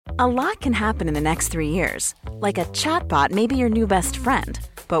A lot can happen in the next 3 years. Like a chatbot may be your new best friend.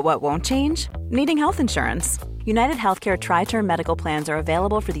 But what won't change? Needing health insurance. United Healthcare Tri-Term Medical Plans are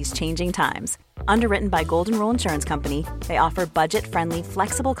available for these changing times. Underwritten by Golden Rule Insurance Company, they offer budget-friendly,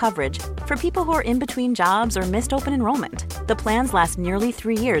 flexible coverage for people who are in between jobs or missed open enrollment. The plans last nearly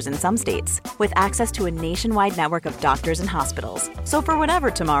 3 years in some states, with access to a nationwide network of doctors and hospitals. So for whatever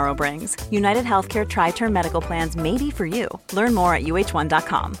tomorrow brings, United Healthcare Tri-Term Medical Plans may be for you. Learn more at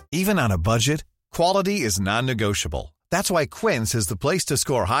uh1.com. Even on a budget, quality is non-negotiable. That's why Quince is the place to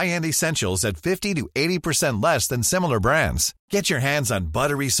score high-end essentials at 50 to 80% less than similar brands. Get your hands on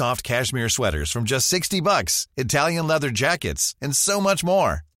buttery soft cashmere sweaters from just $60, Italian leather jackets, and so much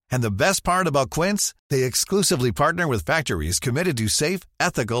more. And the best part about Quince, they exclusively partner with factories committed to safe,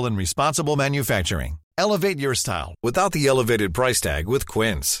 ethical, and responsible manufacturing. Elevate your style without the elevated price tag with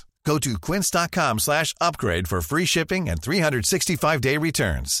Quince. Go to quince.com/upgrade for free shipping and 365-day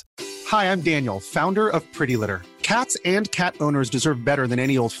returns. Hi, I'm Daniel, founder of Pretty Litter. Cats and cat owners deserve better than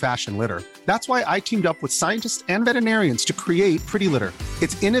any old-fashioned litter. That's why I teamed up with scientists and veterinarians to create Pretty Litter.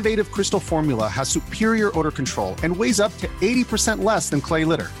 Its innovative crystal formula has superior odor control and weighs up to 80% less than clay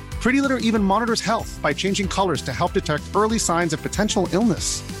litter. Pretty Litter even monitors health by changing colors to help detect early signs of potential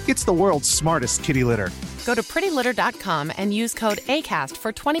illness. It's the world's smartest kitty litter. Go to prettylitter.com and use code ACAST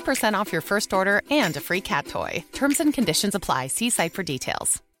for 20% off your first order and a free cat toy. Terms and conditions apply. See site for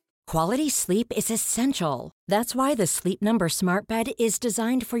details. Quality sleep is essential. That's why the Sleep Number Smart Bed is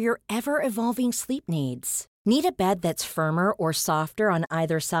designed for your ever-evolving sleep needs. Need a bed that's firmer or softer on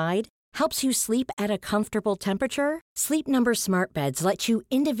either side? Helps you sleep at a comfortable temperature? Sleep Number Smart Beds let you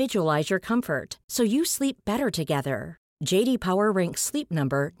individualize your comfort, so you sleep better together. J.D. Power ranks Sleep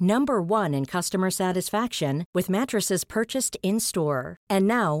Number number 1 in customer satisfaction with mattresses purchased in-store. And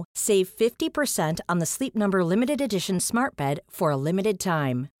now, save 50% on the Sleep Number Limited Edition Smart Bed for a limited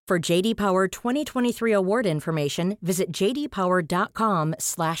time. For J.D. Power 2023 award information, visit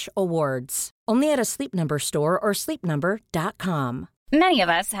jdpower.com/awards. Only at a Sleep Number store or sleepnumber.com. Many of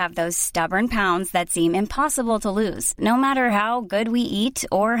us have those stubborn pounds that seem impossible to lose, no matter how good we eat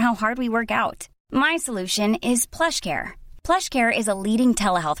or how hard we work out. My solution is PlushCare. PlushCare is a leading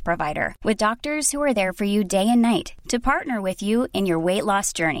telehealth provider with doctors who are there for you day and night to partner with you in your weight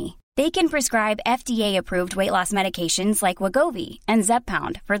loss journey. They can prescribe FDA-approved weight loss medications like Wegovy and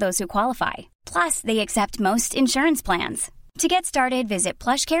Zepbound for those who qualify. Plus, they accept most insurance plans. To get started, visit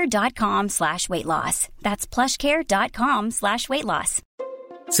plushcare.com/weightloss. That's plushcare.com/weightloss.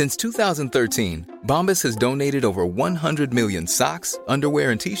 Since 2013, Bombas has donated over 100 million socks,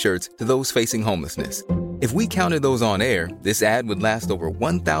 underwear, and T-shirts to those facing homelessness. If we counted those on air, this ad would last over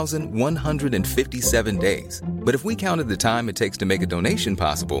 1,157 days. But if we counted the time it takes to make a donation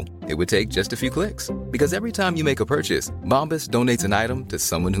possible, it would take just a few clicks. Because every time you make a purchase, Bombas donates an item to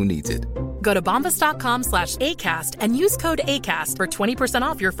someone who needs it. Go to bombas.com/ACAST and use code ACAST for 20%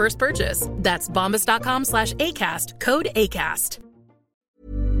 off your first purchase. That's bombas.com/ACAST, code ACAST.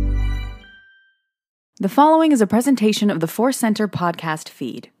 The following is a presentation of the Force Center podcast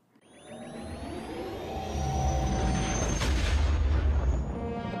feed.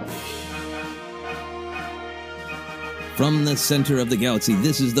 From the center of the galaxy,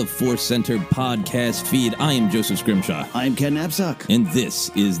 this is the Force Center podcast feed. I am Joseph Scrimshaw. I'm Ken Napzok. And this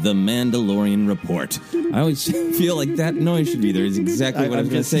is the Mandalorian Report. I always feel like that noise should be there. Is exactly what I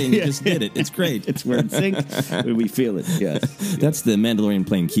was going to say, and you just did it. It's great. It's where it's synced. We feel it, yes. That's the Mandalorian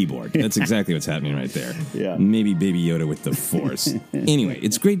playing keyboard. That's exactly what's happening right there. Yeah. Maybe Baby Yoda with the Force. Anyway,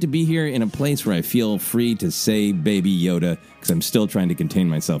 it's great to be here in a place where I feel free to say Baby Yoda, because I'm still trying to contain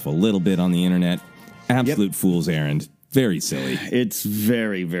myself a little bit on the internet. Absolute fool's errand. Very silly. It's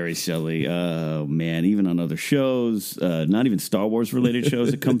very, very silly. Man, even on other shows, not even Star Wars related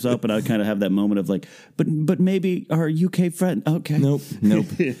shows, it comes up, and I kind of have that moment of like, but maybe our UK friend. Okay. Nope.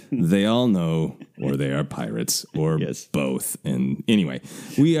 They all know, or they are pirates, or both. And anyway,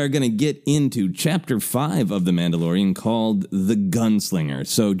 we are going to get into Chapter 5 of The Mandalorian called The Gunslinger.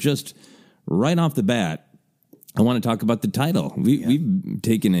 So just right off the bat, I want to talk about the title. We've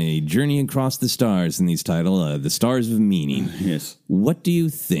taken a journey across the stars in these title, the stars of meaning. Yes. What do you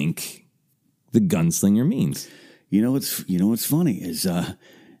think the gunslinger means? You know what's funny is the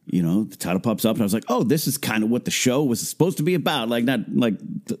title pops up and I was like, oh, this is kind of what the show was supposed to be about. Like, not like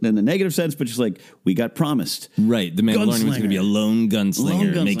in the negative sense, but just like we got promised. Right. The Mandalorian was going to be a lone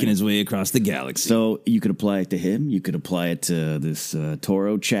gunslinger making his way across the galaxy. So you could apply it to him. You could apply it to this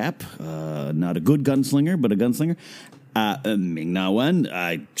Toro chap. Not a good gunslinger, but a gunslinger. Ming-Na Wen,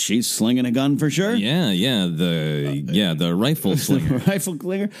 she's slinging a gun for sure. Yeah, the rifle slinger. Rifle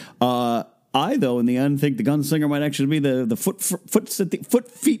slinger. I, though, in the end, think the gunslinger might actually be the footprint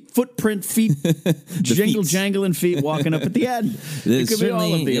feet, jangling feet walking up at the end. It could be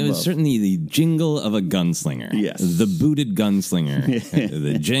all of the above. It was certainly the jingle of a gunslinger. Yes. The booted gunslinger.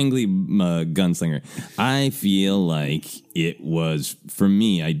 The jangly gunslinger. I feel like it was, for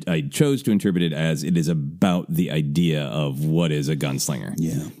me, I chose to interpret it as it is about the idea of what is a gunslinger.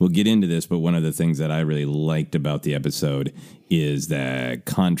 Yeah. We'll get into this, but one of the things that I really liked about the episode is that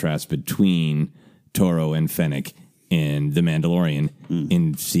contrast between Toro and Fennec and the Mandalorian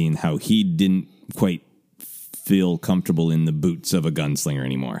in seeing how he didn't quite feel comfortable in the boots of a gunslinger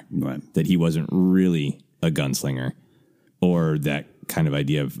anymore. Right. That he wasn't really a gunslinger, or that kind of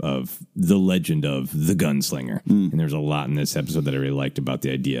idea of the legend of the gunslinger. And there's a lot in this episode that I really liked about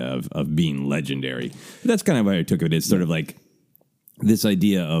the idea of being legendary. But that's kind of how I took it. It's sort of like this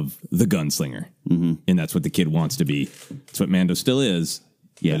idea of the gunslinger. And that's what the kid wants to be. It's what Mando still is.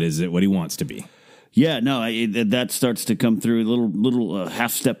 Yeah. But is it what he wants to be? Yeah, no, that starts to come through a little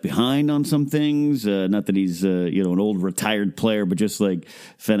half step behind on some things. Not that he's an old retired player, but just like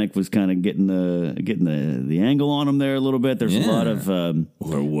Fennec was kind of getting the angle on him there a little bit. There's a lot of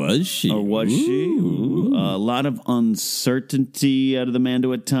or was she? Ooh. A lot of uncertainty out of the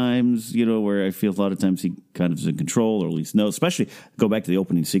Mando at times. Where I feel a lot of times he kind of is in control, or at least knows. Especially go back to the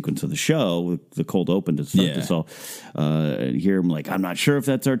opening sequence of the show, the cold open to start this all. Hear him like, I'm not sure if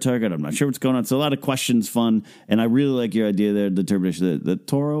that's our target. I'm not sure what's going on. So a lot of questions, fun, and I really like your idea there, the interpretation. The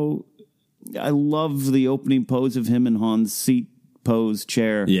Toro, I love the opening pose of him in Han's seat pose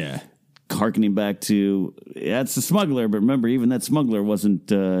chair. Yeah. Harkening back to, that's the smuggler, but remember, even that smuggler wasn't,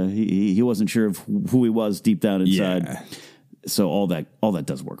 he wasn't sure of who he was deep down inside. Yeah. So all that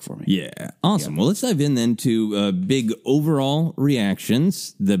does work for me. Yeah. Awesome. Well, let's dive in then to big overall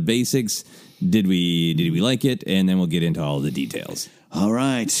reactions, the basics. Did we like it? And then we'll get into all the details. All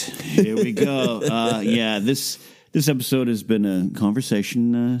right, here we go. This episode has been a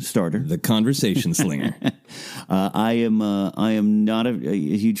conversation starter. The conversation slinger. I am not a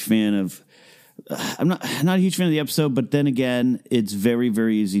huge fan of. I'm not a huge fan of the episode, but then again, it's very,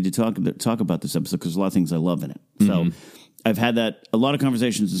 very easy to talk about this episode because there's a lot of things I love in it. So I've had a lot of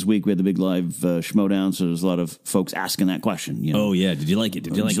conversations this week. We had the big live Schmodown, so there's a lot of folks asking that question. Oh yeah, did you like it?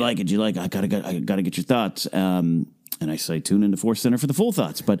 Did you like it? Did you like it? I gotta get your thoughts. And I say tune into Force Center for the full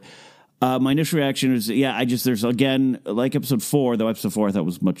thoughts. But my initial reaction is, there's again, like episode 4, though episode 4 I thought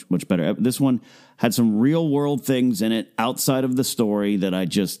was much, much better. This one had some real world things in it outside of the story that I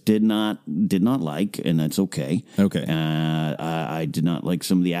just did not like, and that's okay. Okay. I did not like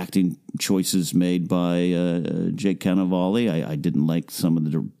some of the acting choices made by Jake Cannavale. I didn't like some of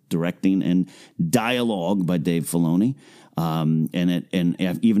the directing and dialogue by Dave Filoni.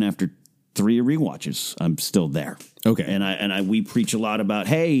 And even after 3 rewatches, I'm still there. Okay. And we preach a lot about,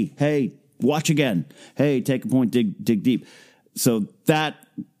 hey, watch again. Hey, take a point, dig deep. So that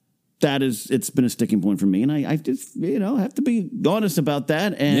is, it's been a sticking point for me, and I just have to be honest about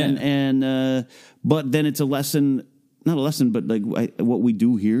that. And but then it's a lesson, not a lesson, but like what we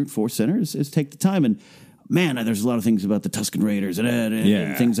do here at Force Center is take the time. And man, there's a lot of things about the Tusken Raiders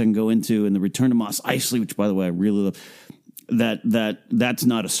and things I can go into, and the return to Mos Eisley, which by the way I really love. That's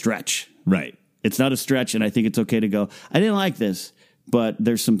not a stretch. Right. It's not a stretch, and I think it's okay to go, I didn't like this, but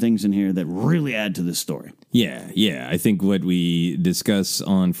there's some things in here that really add to this story. Yeah. I think what we discuss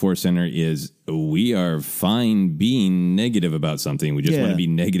on Force Center is we are fine being negative about something. We just want to be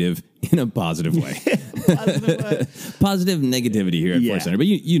negative in a positive way. Positive negativity here at Force Center. But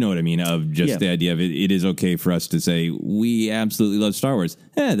you know what I mean, of just the idea of it is okay for us to say, we absolutely love Star Wars.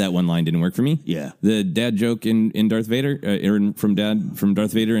 That one line didn't work for me. Yeah. The dad joke in Darth Vader, from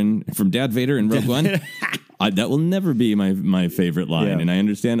Darth Vader and from Dad Vader in Rogue One. That will never be my favorite line, and I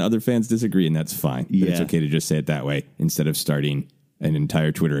understand other fans disagree, and that's fine. But it's okay to just say it that way instead of starting an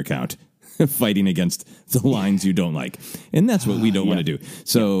entire Twitter account fighting against the lines you don't like. And that's what we don't want to do.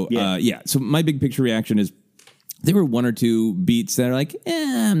 So, so my big picture reaction is there were 1 or 2 beats that are like,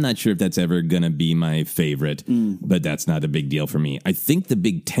 I'm not sure if that's ever going to be my favorite, but that's not a big deal for me. I think the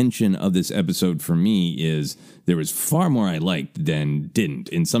big tension of this episode for me is there was far more I liked than didn't.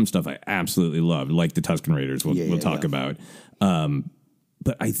 In some stuff I absolutely loved, like the Tusken Raiders we'll talk about.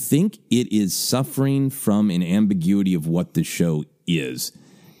 But I think it is suffering from an ambiguity of what the show is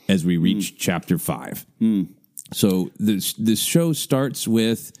as we reach Chapter 5. So this show starts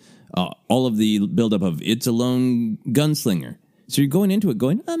with all of the buildup of it's a lone gunslinger. So you're going into it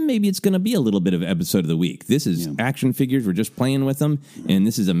going, maybe it's going to be a little bit of episode of the week. This is action figures. We're just playing with them. And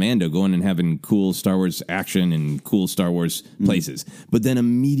this is a Mando going and having cool Star Wars action and cool Star Wars places. But then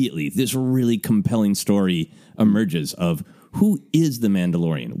immediately this really compelling story emerges of who is the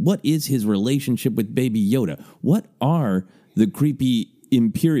Mandalorian? What is his relationship with Baby Yoda? What are the creepy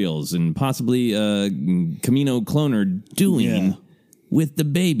Imperials and possibly Kamino Cloner doing with the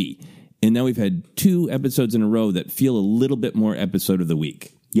baby? And now we've had 2 episodes in a row that feel a little bit more episode of the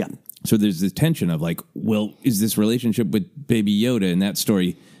week. Yeah. So there's this tension of like, well, is this relationship with Baby Yoda and that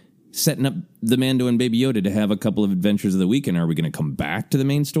story setting up the Mando and Baby Yoda to have a couple of adventures of the week? And are we going to come back to the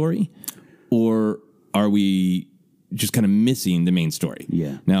main story? Or are we just kind of missing the main story?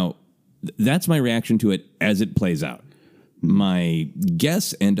 Yeah. Now, that's my reaction to it as it plays out. My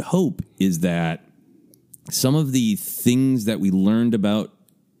guess and hope is that some of the things that we learned about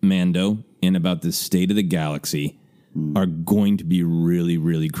Mando and about the state of the galaxy are going to be really,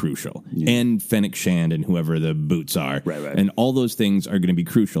 really crucial. Yeah. And Fennec Shand and whoever the boots are. Right. And all those things are going to be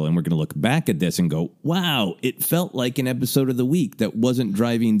crucial. And we're going to look back at this and go, wow, it felt like an episode of the week that wasn't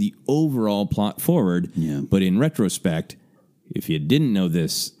driving the overall plot forward. Yeah. But in retrospect, if you didn't know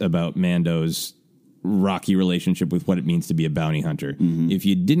this about Mando's rocky relationship with what it means to be a bounty hunter, if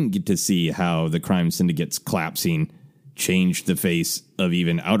you didn't get to see how the crime syndicate's collapsing changed the face of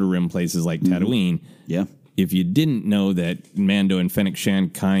even Outer Rim places like Tatooine, if you didn't know that Mando and Fennec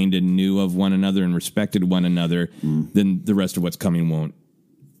Shand kind of knew of one another and respected one another, then the rest of what's coming won't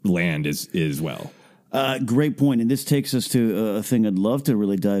land as well. Great point, and this takes us to a thing I'd love to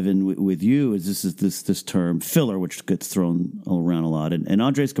really dive in with you. Is this term filler, which gets thrown around a lot, and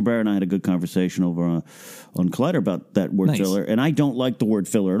Andres Cabrera and I had a good conversation over on Collider about that word filler, and I don't like the word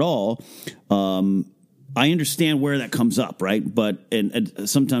filler at all. I understand where that comes up, right? But and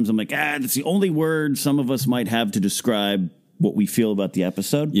sometimes I'm like, that's the only word some of us might have to describe what we feel about the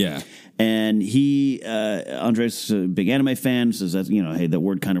episode. Yeah. And Andres, a big anime fan, says that, hey, that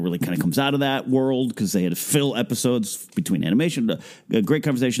word kind of comes out of that world because they had to fill episodes between animation. A great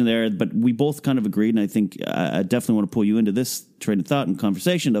conversation there, but we both kind of agreed, and I think I definitely want to pull you into this train of thought and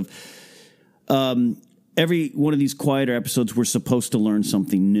conversation of every one of these quieter episodes, we're supposed to learn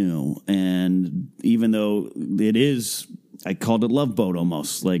something new. And even though it is, I called it Love Boat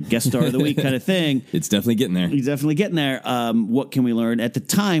almost, like guest star of the week kind of thing. It's definitely getting there. He's definitely getting there. What can we learn? At the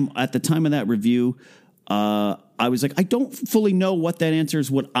time of that review, I was like, I don't fully know what that answer is,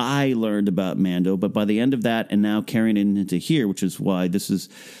 what I learned about Mando. But by the end of that, and now carrying it into here, which is why this is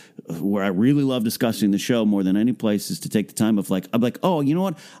where I really love discussing the show more than any place, is to take the time of I'm like, oh, you know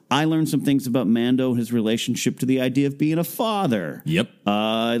what? I learned some things about Mando, his relationship to the idea of being a father. Yep.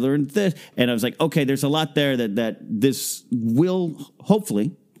 I learned this. And I was like, okay, there's a lot there that this will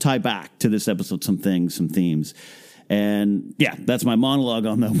hopefully tie back to this episode, some things, some themes. And yeah, that's my monologue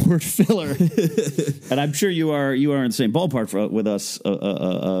on the word filler. And I'm sure you are in the same ballpark with us.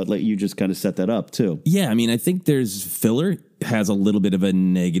 Like you just kind of set that up too. Yeah, I mean, I think there's filler has a little bit of a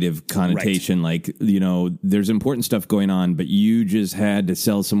negative connotation. Right. Like, there's important stuff going on, but you just had to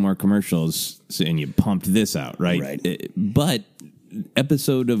sell some more commercials and you pumped this out, right? Right. But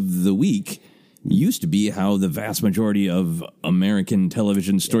episode of the week used to be how the vast majority of American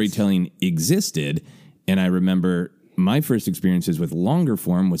television storytelling existed. And I remember my first experiences with longer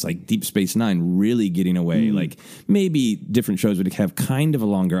form was like Deep Space Nine really getting away. Like maybe different shows would have kind of a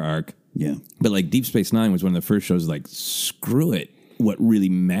longer arc. Yeah. But like Deep Space Nine was one of the first shows like, screw it. What really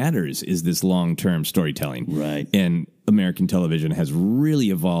matters is this long-term storytelling. Right. And American television has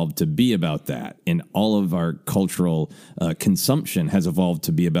really evolved to be about that. And all of our cultural consumption has evolved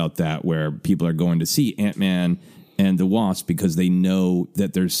to be about that, where people are going to see Ant-Man and the Wasp because they know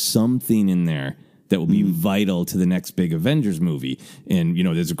that there's something in there that will be vital to the next big Avengers movie. And,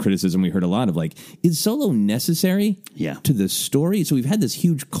 there's a criticism we heard a lot of, like, is Solo necessary to the story? So we've had this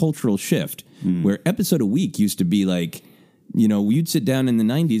huge cultural shift where episode a week used to be like, you'd sit down in the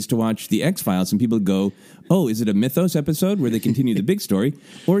 90s to watch the X-Files and people would go, oh, is it a Mythos episode where they continue the big story?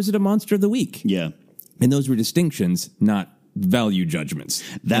 Or is it a Monster of the Week? Yeah. And those were distinctions, not value judgments.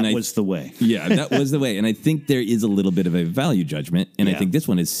 That was the way. Yeah, that was the way. And I think there is a little bit of a value judgment. And I think this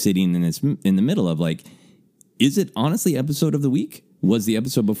one is sitting in the middle of like, is it honestly episode of the week? Was the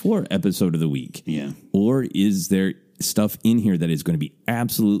episode before episode of the week? Yeah. Or is there stuff in here that is going to be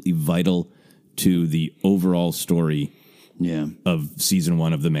absolutely vital to the overall story of season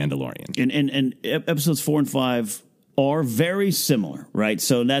 1 of The Mandalorian? And episodes 4 and 5 are very similar, right?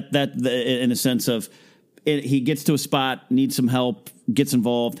 So that in a sense of, he gets to a spot, needs some help, gets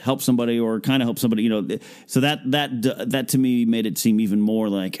involved, helps somebody, or kind of helps somebody, So that to me made it seem even more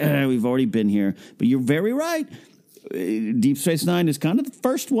like, we've already been here. But you're very right. Deep Space Nine is kind of the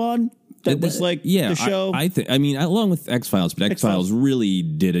first one. that was like the show. I mean, along with X-Files, but X-Files really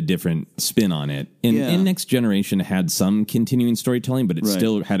did a different spin on it. And Next Generation had some continuing storytelling, but it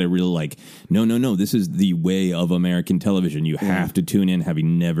still had a real like, no, this is the way of American television. You have to tune in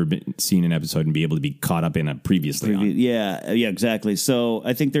having never seen an episode and be able to be caught up in it previously. Yeah, exactly. So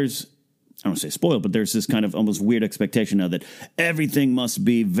I think there's, I don't want to say spoiled, but there's this kind of almost weird expectation now that everything must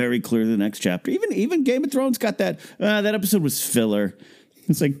be very clear in the next chapter. Even Game of Thrones got that. That episode was filler.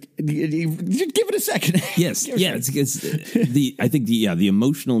 It's like, give it a second. Yes, I think the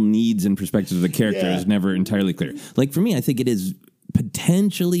emotional needs and perspectives of the character is never entirely clear. Like for me, I think it is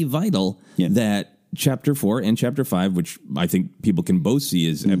potentially vital that Chapter 4 and Chapter 5, which I think people can both see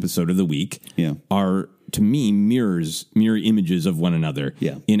as episode of the week, are, to me, mirror images of one another.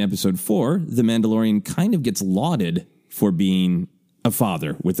 Yeah. In Episode 4, the Mandalorian kind of gets lauded for being a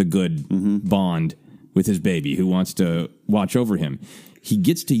father with a good bond with his baby who wants to watch over him. He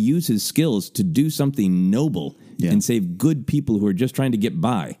gets to use his skills to do something noble and save good people who are just trying to get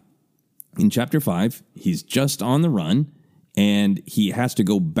by. In Chapter 5, he's just on the run, and he has to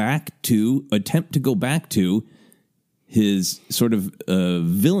attempt to go back to his sort of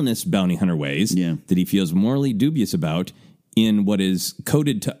villainous bounty hunter ways that he feels morally dubious about in what is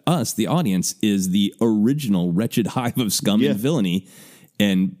coded to us, the audience, is the original wretched hive of scum and villainy,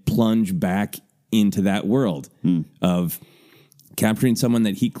 and plunge back into that world of capturing someone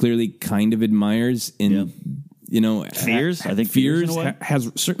that he clearly kind of admires and fears. I think fears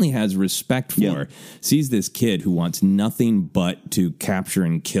certainly has respect for. Sees this kid who wants nothing but to capture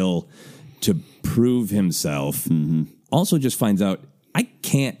and kill to prove himself. Also, just finds out I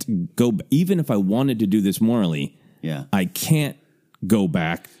can't go, even if I wanted to do this morally. I can't go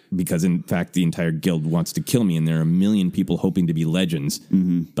back because, in fact, the entire guild wants to kill me, and there are a million people hoping to be legends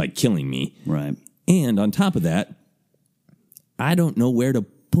by killing me. Right. And on top of that, I don't know where to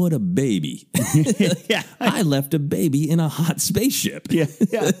put a baby. I left a baby in a hot spaceship.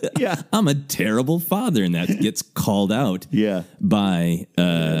 I'm a terrible father, and that gets called out by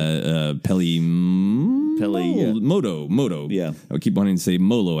Moto. Yeah. I keep wanting to say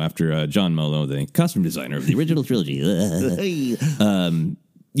Molo after John Molo, the costume designer of the original trilogy.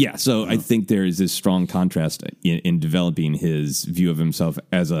 So I think there is this strong contrast in developing his view of himself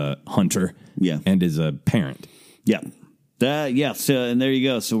as a hunter and as a parent. So, and there you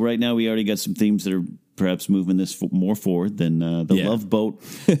go. So right now we already got some themes that are perhaps moving this more forward than the Love Boat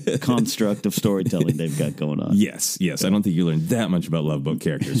construct of storytelling they've got going on. Yes. I don't think you learned that much about Love Boat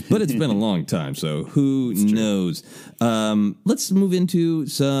characters, but it's been a long time, so who knows? Let's move into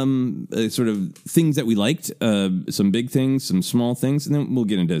some sort of things that we liked, some big things, some small things, and then we'll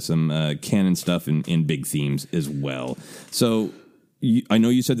get into some canon stuff and big themes as well. So I know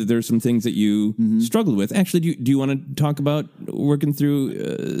you said that there are some things that you struggled with. Actually, do you want to talk about working through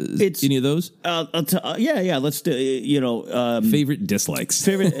any of those? Let's do. Favorite dislikes.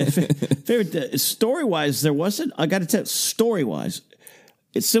 Favorite story wise, there wasn't. I got to tell. Story wise,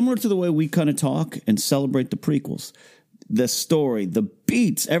 it's similar to the way we kind of talk and celebrate the prequels. The story, the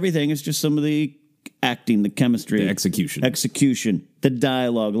beats, everything is just some of the acting, the chemistry, the execution, the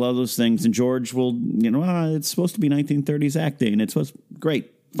dialogue, a lot of those things. And George will, it's supposed to be 1930s acting. It's supposed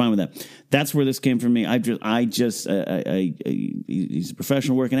great, fine with that. That's where this came from me. He's a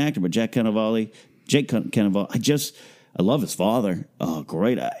professional working actor, but Jake Cannavale, I love his father. Oh,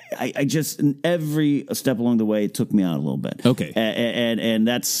 great. I just, in every step along the way, it took me out a little bit. Okay. And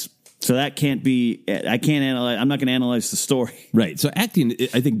that's, so that can't be, I can't analyze, I'm not going to analyze the story. Right. So acting,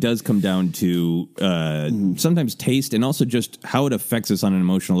 I think, does come down to sometimes taste and also just how it affects us on an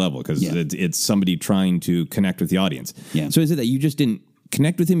emotional level, because it's somebody trying to connect with the audience. Yeah. So is it that you just didn't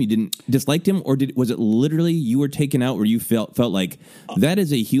connect with him, you didn't dislike him, or was it literally you were taken out where you felt like that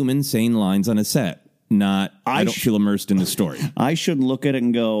is a human saying lines on a set, not I don't feel immersed in the story? I shouldn't look at it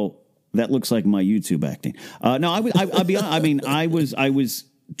and go, that looks like my YouTube acting. I'll be honest. I mean, I was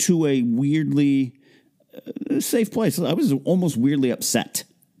to a weirdly safe place. I was almost weirdly upset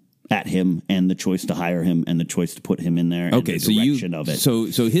at him and the choice to hire him and the choice to put him in there. Okay, and the direction of it. So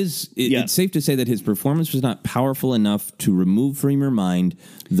it's safe to say that his performance was not powerful enough to remove from your mind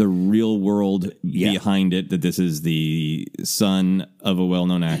the real world behind it. That this is the son of a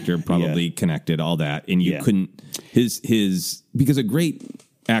well-known actor, probably connected, all that, and you couldn't his because a great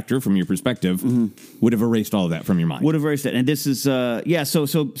actor, from your perspective, would have erased all of that from your mind. Would have erased it. And this is, so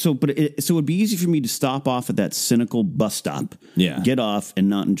it would be easy for me to stop off at that cynical bus stop, get off and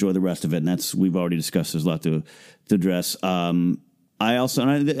not enjoy the rest of it. And that's, we've already discussed, there's a lot to address. I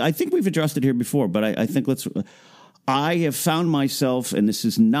think we've addressed it here before, but I think I have found myself, and this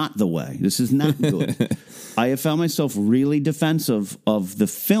is not the way, this is not good. I have found myself really defensive of the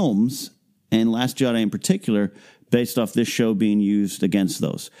films and Last Jedi in particular, based off this show being used against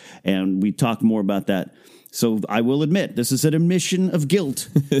those. And we talk more about that. So I will admit, this is an admission of guilt.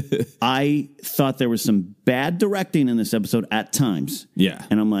 I thought there was some bad directing in this episode at times. Yeah.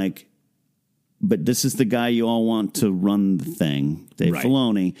 And I'm like, but this is the guy you all want to run the thing, Dave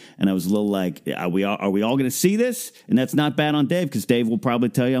Filoni. And I was a little like, are we all going to see this? And that's not bad on Dave, because Dave will probably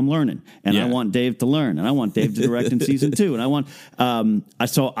tell you I'm learning. And I want Dave to learn. And I want Dave to direct in season 2. And I want,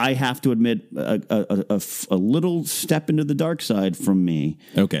 so I have to admit a little step into the dark side from me.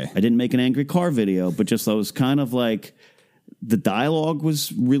 Okay. I didn't make an angry car video, but just I was kind of like, the dialogue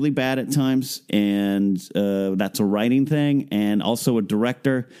was really bad at times. And that's a writing thing. And also a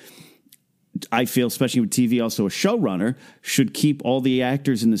director, I feel, especially with TV, also a showrunner should keep all the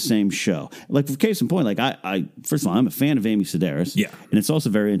actors in the same show. Like, for case in point, like I first of all, I'm a fan of Amy Sedaris. Yeah. And it's also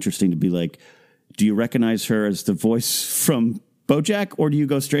very interesting to be like, do you recognize her as the voice from BoJack, or do you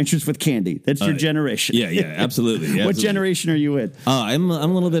go Strangers with Candy? That's your generation. Yeah, absolutely. What generation are you in? I'm a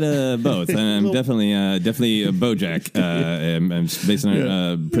little bit of both. I'm definitely a BoJack. I'm based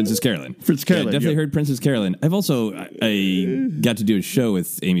on Princess Carolyn. Princess Carolyn. Definitely heard Princess Carolyn. I've also I got to do a show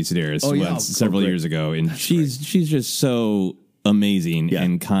with Amy Sedaris several years ago, and she's just so amazing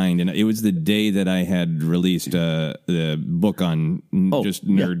and kind. And it was the day that I had released the book on just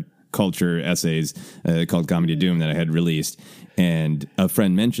nerd culture essays called Comedy of Doom that I had released, and a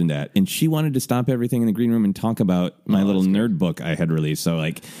friend mentioned that, and she wanted to stop everything in the green room and talk about my little nerd book I had released. So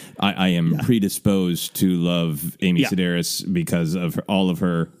like I am predisposed to love Amy Sedaris because of all of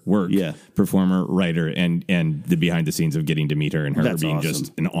her work, performer, writer, and the behind the scenes of getting to meet her and her being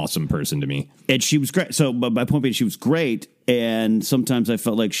just an awesome person to me. And she was great. So but my point being, she was great, and sometimes I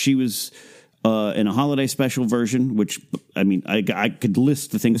felt like she was in a holiday special version, which, I mean, I could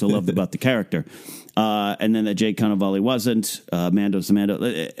list the things I loved about the character. And then that Jake Cannavale wasn't. Mando's the Mando.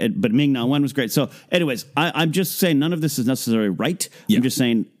 But Ming-Na Wen was great. So, anyways, I'm just saying none of this is necessarily right. Yeah. I'm just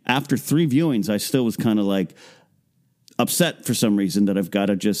saying after 3 viewings, I still was kind of like upset for some reason that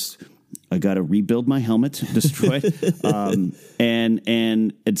I got to rebuild my helmet, destroy it,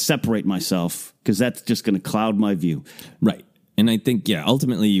 and separate myself, because that's just going to cloud my view. Right. And I think,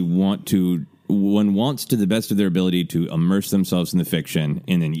 ultimately one wants to the best of their ability to immerse themselves in the fiction,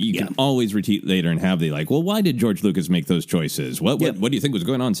 and then you can always retreat later and have why did George Lucas make those choices? What do you think was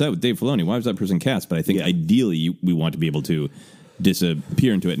going on set with Dave Filoni? Why was that person cast? But I think ideally we want to be able to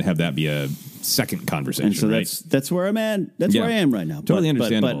disappear into it and have that be a second conversation. And so that's where I'm at. That's where I am right now. Totally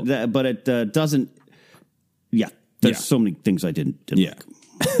understandable. But it doesn't. Yeah, there's so many things I didn't like.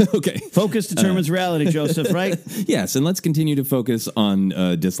 Okay. Focus determines reality, Joseph, right? Yes, and let's continue to focus on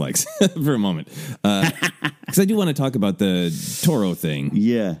dislikes for a moment. Because I do want to talk about the Toro thing.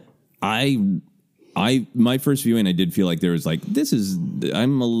 Yeah. My first viewing, I did feel like there was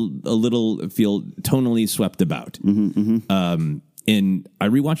I'm a little feel tonally swept about. Mm-hmm, mm-hmm. And I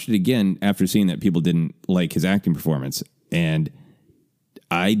rewatched it again after seeing that people didn't like his acting performance. And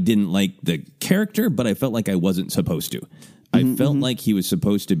I didn't like the character, but I felt like I wasn't supposed to. I felt like he was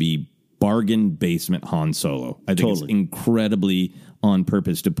supposed to be bargain basement Han Solo. I think it's incredibly on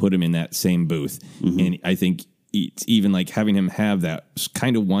purpose to put him in that same booth. Mm-hmm. And I think it's even like having him have that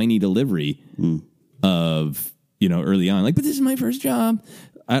kind of whiny delivery of, early on, like, but this is my first job.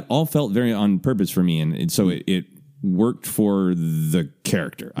 It all felt very on purpose for me. And so it worked for the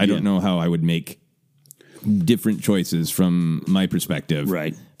character. I don't know how I would make different choices from my perspective.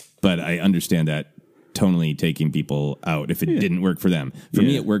 Right. But I understand that tonally taking people out if it didn't work for them. For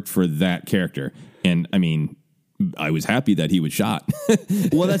me, it worked for that character. And I mean, I was happy that he was shot.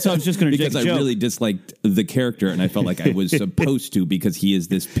 Well, that's how I was just going to because I really disliked the character, and I felt like I was supposed to, because he is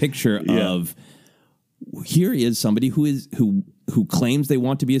this picture of, here is somebody who claims they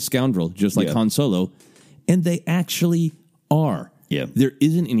want to be a scoundrel, just like Han Solo, and they actually are. Yeah. There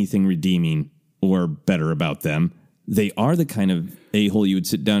isn't anything redeeming or better about them. They are the kind of a-hole you would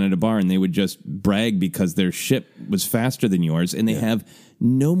sit down at a bar and they would just brag because their ship was faster than yours, and they have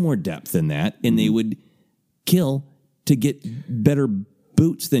no more depth than that, and they would kill to get better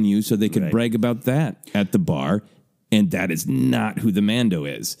boots than you so they could brag about that at the bar, and that is not who the Mando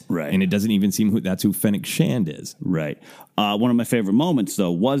is. Right. And it doesn't even seem that's who Fennec Shand is. Right. One of my favorite moments,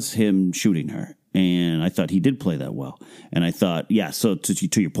 though, was him shooting her, and I thought he did play that well. And I thought, so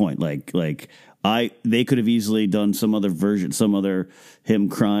to your point, they could have easily done some other version, him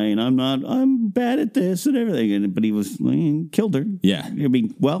crying, I'm bad at this and everything. But he killed her. Yeah. I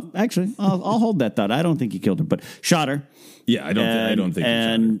mean, well, actually, I'll hold that thought. I don't think he killed her, but shot her. Yeah, I don't think he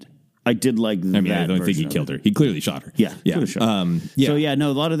shot her. I did like I mean, I don't think he killed her. He clearly shot her. Yeah. Yeah. Yeah. So yeah,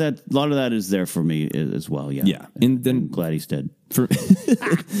 no, a lot of that is there for me as well. Yeah. Yeah. And then I'm glad he's dead. For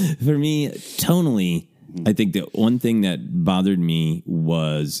me, tonally, I think the one thing that bothered me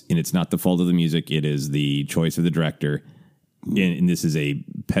was, and it's not the fault of the music, it is the choice of the director. And this is a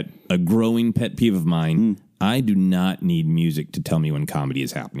growing pet peeve of mine. I do not need music to tell me when comedy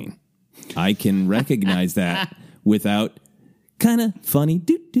is happening. I can recognize that without kind of funny.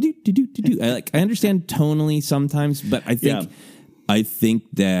 I understand tonally sometimes, but I think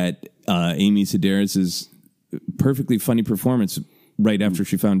that Amy Sedaris's perfectly funny performance right after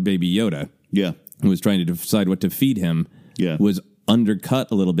she found Baby Yoda, and was trying to decide what to feed him, was undercut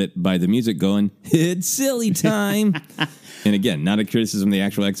a little bit by the music going, "It's silly time." And again, not a criticism of the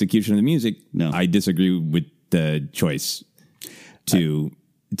actual execution of the music. No, I disagree with the choice to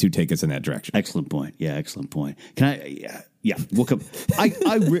take us in that direction. Excellent point. Yeah, excellent point. Can I? Yeah. We'll come. I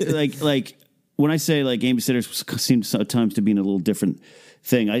really like when I say like Amy Sedaris seems sometimes to be in a little different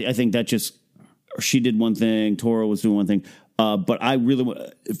thing. I think that just she did one thing, Toro was doing one thing. But I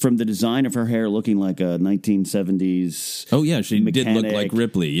really, from the design of her hair looking like a 1970s. Oh, yeah, she mechanic, did look like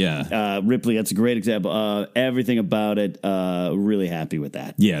Ripley, yeah. Ripley, that's a great example. Everything about it, really happy with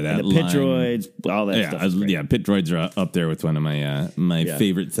that. Yeah, that and the pit droids, all that stuff. Yeah, pit droids are up there with one of my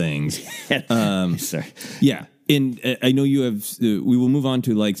favorite things. Sorry. Yeah. And I know you have. We will move on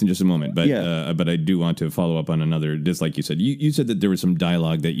to likes in just a moment, but I do want to follow up on another dislike you said. You said that there was some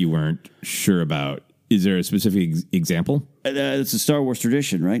dialogue that you weren't sure about. Is there a specific example? It's a Star Wars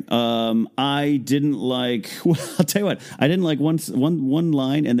tradition, right? I didn't like. Well, I'll tell you what. I didn't like one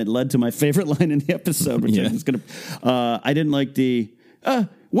line, and it led to my favorite line in the episode, which I'm just gonna. I didn't like the.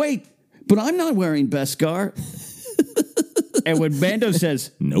 Wait, but I'm not wearing Beskar. And when Mando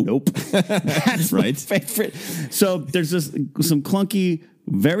says, nope. That's right. My favorite. So there's some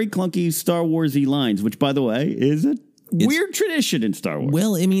very clunky Star Wars-y lines, which, by the way, is a weird tradition in Star Wars.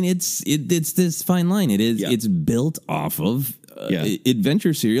 Well, I mean, it's this fine line. It is. Yeah. It's built off of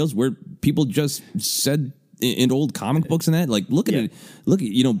adventure serials where people just said in old comic books and that, like, look at it. Look at,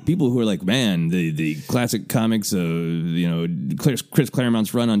 people who are like, man, the classic comics of, Chris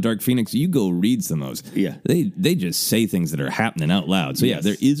Claremont's run on Dark Phoenix, you go read some of those. Yeah. They just say things that are happening out loud. So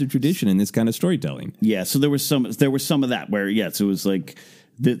there is a tradition in this kind of storytelling. Yeah. So there was some of that where, so it was like,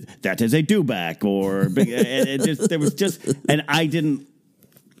 that is a do-back or there was just, and I didn't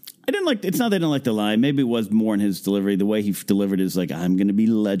like, it's not that I didn't like the line. Maybe it was more in his delivery. The way he delivered is like, I'm going to be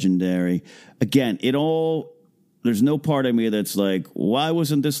legendary. Again, there's no part of me that's like, why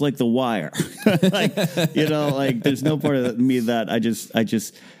wasn't this like The Wire? There's no part of me that I just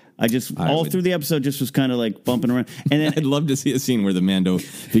all through the episode just was kind of like bumping around. And then I'd love to see a scene where the Mando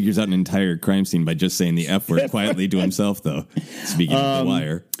figures out an entire crime scene by just saying the F word quietly to himself, though. Speaking of The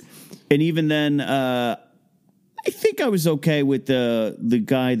Wire. And even then, I think I was okay with the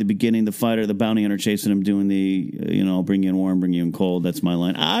guy at the beginning, the fighter, the bounty hunter chasing him, doing the, I'll bring you in warm, bring you in cold. That's my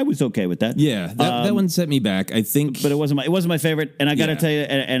line. I was okay with that. Yeah, that one set me back, I think. But it wasn't my favorite. And I got to tell you,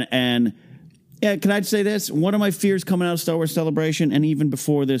 and can I say this? One of my fears coming out of Star Wars Celebration, and even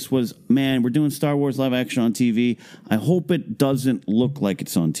before this, was, man, we're doing Star Wars live action on TV. I hope it doesn't look like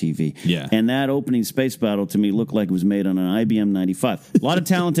it's on TV. Yeah. And that opening space battle to me looked like it was made on an IBM 95. A lot of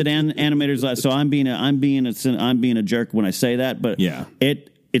talented animators. So I'm being a jerk when I say that, but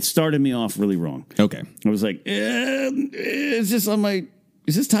it started me off really wrong. Okay. I was like, is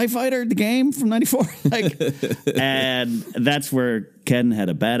this TIE Fighter, the game from 94? And that's where Ken had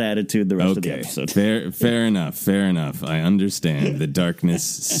a bad attitude the rest of the episode. Fair enough. I understand the darkness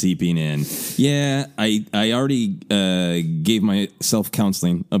seeping in. Yeah, I already gave myself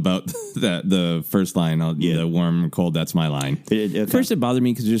counseling about the first line, the warm, cold, that's my line. First, it bothered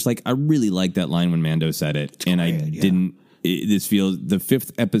me because just like, I really liked that line when Mando said it. It's and great, I didn't, this feels, the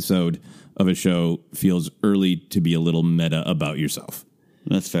fifth episode of a show feels early to be a little meta about yourself.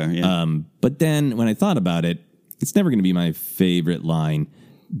 That's fair, yeah. But then when I thought about it, it's never going to be my favorite line,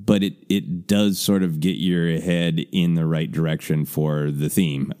 but it does sort of get your head in the right direction for the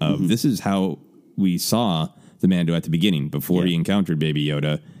theme of this is how we saw the Mando at the beginning before he encountered Baby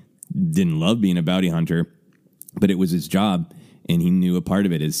Yoda. Didn't love being a bounty hunter, but it was his job, and he knew a part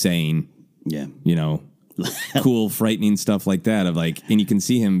of it is saying, cool, frightening stuff like that of like, and you can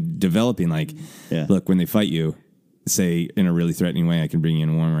see him developing like, look, when they fight you, say in a really threatening way, I can bring you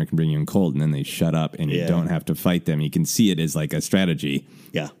in warm or I can bring you in cold, and then they shut up and you don't have to fight them. You can see it as like a strategy.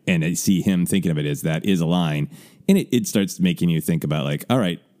 Yeah. And I see him thinking of it as that is a line. And it starts making you think about like, all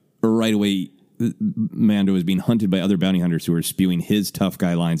right away, Mando is being hunted by other bounty hunters who are spewing his tough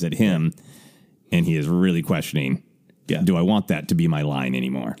guy lines at him. And he is really questioning, Yeah. Do I want that to be my line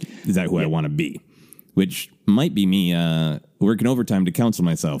anymore? Is that who I want to be? Which might be me working overtime to counsel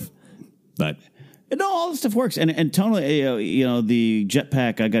myself. But no, all this stuff works. And totally, the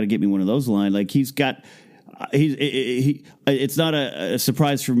jetpack, I got to get me one of those line. Like he's got... it's not a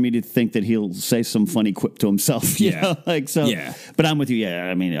surprise for me to think that he'll say some funny quip to himself. You know? Yeah. But I'm with you. Yeah.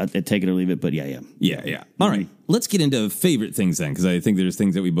 I mean, I take it or leave it. But yeah. All right. Let's get into favorite things then, because I think there's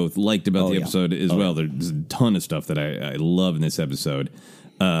things that we both liked about the episode as well. Yeah. There's a ton of stuff that I love in this episode.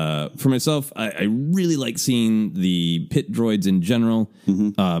 For myself, I really like seeing the pit droids in general,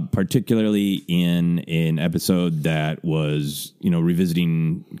 particularly in an episode that was,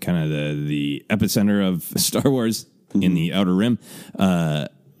 revisiting kind of the epicenter of Star Wars in the Outer Rim,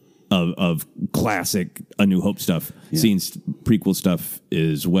 of classic A New Hope stuff. Yeah. Seeing prequel stuff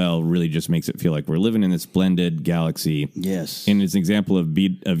as well really just makes it feel like we're living in this blended galaxy. Yes. And it's an example of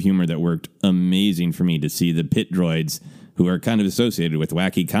beat of humor that worked amazing for me to see the pit droids, who are kind of associated with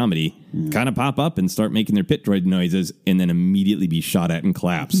wacky comedy, kind of pop up and start making their pit droid noises and then immediately be shot at and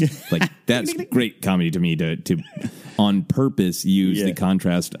collapse. Like, that's great comedy to me to on purpose use the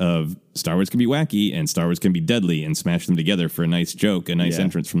contrast of Star Wars can be wacky and Star Wars can be deadly and smash them together for a nice joke, a nice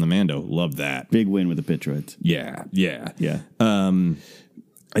entrance from the Mando. Love that. Big win with the pit droids. Yeah.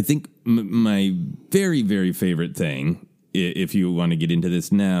 I think my very, very favorite thing, if you want to get into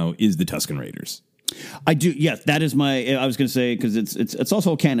this now, is the Tusken Raiders. I do. Yes, that is my. I was going to say because it's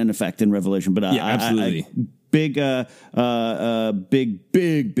also a canon effect in Revelation, but absolutely big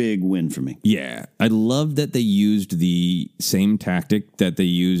win for me. Yeah, I love that they used the same tactic that they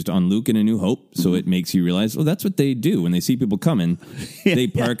used on Luke in A New Hope, so it makes you realize, well, that's what they do when they see people coming. They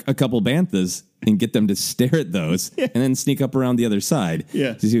park a couple banthas and get them to stare at those, and then sneak up around the other side.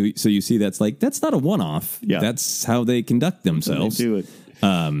 Yeah. So you see, that's not a one-off. Yeah, that's how they conduct themselves. They do it.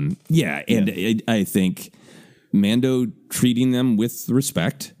 I think Mando treating them with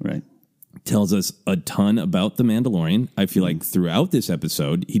respect, right, tells us a ton about the Mandalorian. I feel like throughout this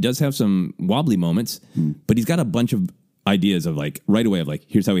episode, he does have some wobbly moments, but he's got a bunch of ideas of right away of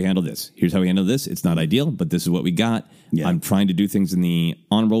here's how we handle this. Here's how we handle this. It's not ideal, but this is what we got. Yeah. I'm trying to do things in the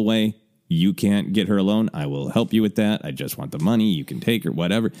honorable way. You can't get her alone. I will help you with that. I just want the money. You can take her,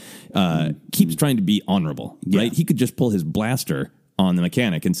 whatever. Keeps trying to be honorable, right? He could just pull his blaster on the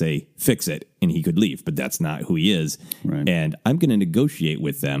mechanic and say, fix it, and he could leave, but that's not who he is. Right. And I'm going to negotiate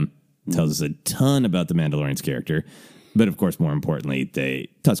with them. Tells us a ton about the Mandalorian's character. But of course, more importantly,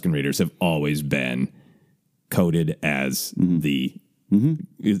 Tusken Raiders have always been coded as the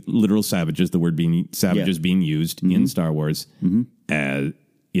literal savages, the word being savages being used in Star Wars as,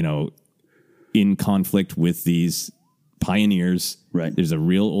 in conflict with these pioneers. Right. There's a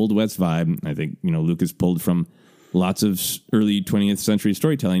real Old West vibe. I think, Lucas pulled from lots of early 20th century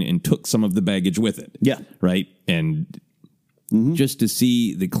storytelling and took some of the baggage with it. Yeah. Right. And just to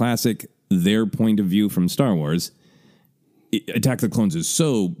see the classic, their point of view from Star Wars, Attack of the Clones is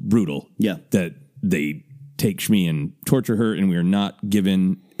so brutal that they take Shmi and torture her, and we are not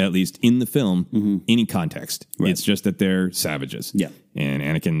given, at least in the film, any context. Right. It's just that they're savages. Yeah. And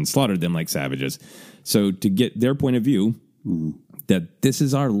Anakin slaughtered them like savages. So to get their point of view, that this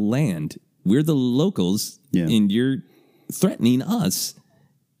is our land, we're the locals, and you're threatening us.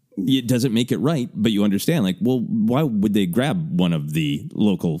 It doesn't make it right, but you understand, why would they grab one of the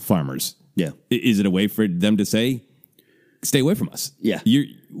local farmers? Yeah. Is it a way for them to say, stay away from us? Yeah.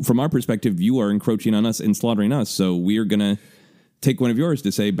 From our perspective, you are encroaching on us and slaughtering us, so we are going to take one of yours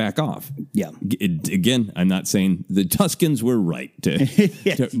to say, back off. Yeah. Again, I'm not saying the Tuskens were right,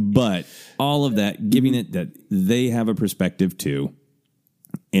 but all of that, giving it that they have a perspective too,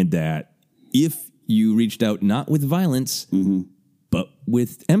 and that if you reached out not with violence, but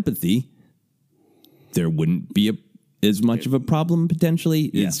with empathy, there wouldn't be as much of a problem potentially.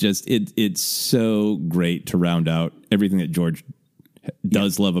 It's just it's so great to round out everything that George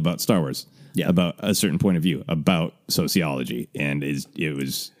does love about Star Wars, about a certain point of view, about sociology, and it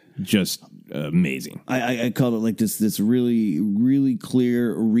was just amazing. I call it this really, really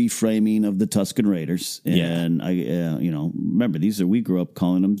clear reframing of the Tusken Raiders. And I remember we grew up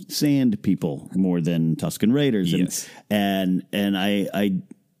calling them sand people more than Tusken Raiders. Yes. And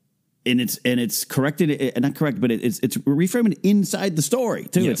it's corrected, not correct, but it's reframing inside the story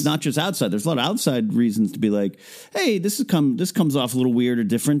too. Yes. It's not just outside. There's a lot of outside reasons to be like, hey, this comes off a little weird or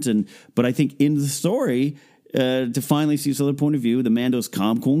different. But I think in the story, to finally see this other point of view, the Mando's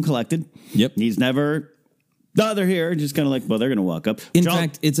calm, cool, and collected. Yep. He's never No, they're here. Just kind of like, well, they're going to walk up. In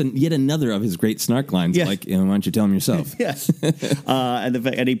fact, it's yet another of his great snark lines. Yeah. Like, why don't you tell him yourself? Yes.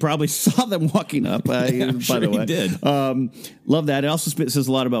 And he probably saw them walking up, by the way. He did. Love that. It also says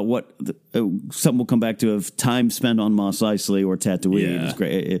a lot about what something we'll come back to of time spent on Mos Eisley or Tatooine. Yeah. It's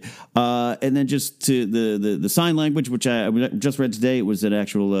great. And then just to the sign language, which I just read today, it was an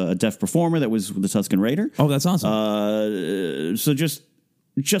actual a deaf performer that was the Tusken Raider. Oh, that's awesome. So just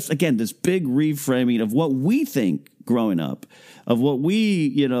again, this big reframing of what we think growing up, of what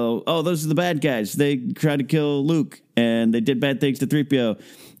we, those are the bad guys. They tried to kill Luke and they did bad things to 3PO.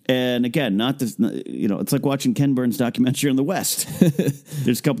 And again, not this, it's like watching Ken Burns' documentary on the West.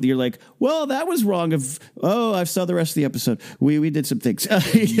 There's a couple, you're like, well, that was wrong. I saw the rest of the episode. We did some things.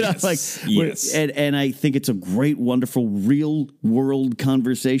 Yes. And I think it's a great, wonderful, real world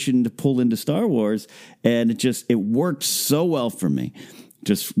conversation to pull into Star Wars. And it worked so well for me.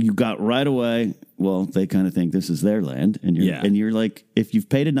 Just you got right away. Well, they kind of think this is their land, and you're like, if you've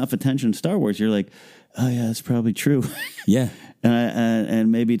paid enough attention to Star Wars, you're like, oh yeah, that's probably true. Yeah,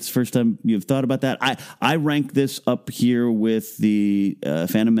 and maybe it's the first time you've thought about that. I rank this up here with the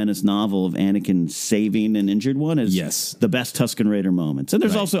Phantom Menace novel of Anakin saving an injured one as the best Tusken Raider moments. And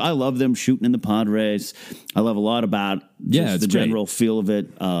there's also, I love them shooting in the pod race. I love a lot about the general feel of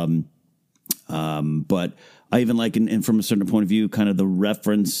it. But I even like, and from a certain point of view, kind of the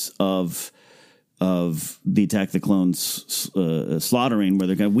reference of the Attack of the Clones slaughtering, where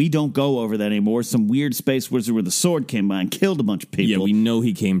they're going, we don't go over that anymore. Some weird space wizard with a sword came by and killed a bunch of people. Yeah, we know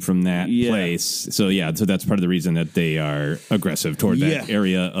he came from that place. So so that's part of the reason that they are aggressive toward that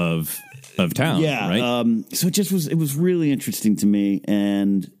area of town. Yeah, right. So it was really interesting to me,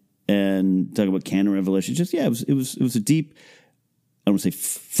 and talking about canon revelation. It was a deep. I don't want to say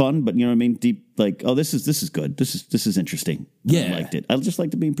fun, but you know what I mean? Deep, like, oh, this is good. This is interesting. Yeah. I liked it. I just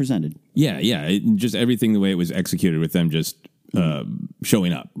liked it being presented. Yeah. Just everything, the way it was executed with them just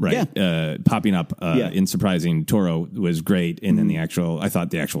showing up, right? Yeah. Popping up in surprising Toro was great. And then I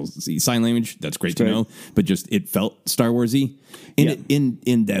thought the actual sign language, that's great to know, but just it felt Star Wars-y. In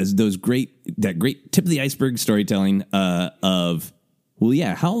that great tip of the iceberg storytelling of, well,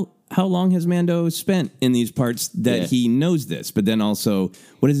 yeah, how long has Mando spent in these parts that he knows this? But then also,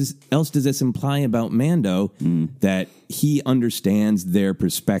 what else does this imply about Mando that he understands their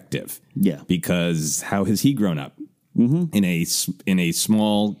perspective? Yeah. Because how has he grown up? In a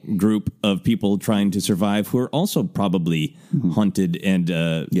small group of people trying to survive who are also probably hunted and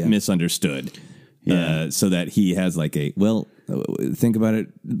misunderstood. Yeah. So that he has think about it,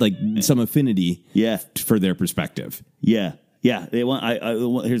 like some affinity for their perspective. Yeah. Yeah, the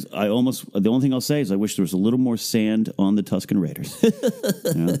only thing I'll say is I wish there was a little more sand on the Tusken Raiders.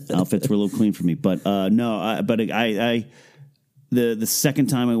 Outfits were a little clean for me, but the second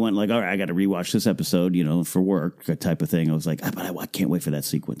time I went, like, all right, I got to rewatch this episode, for work type of thing. I was like, I can't wait for that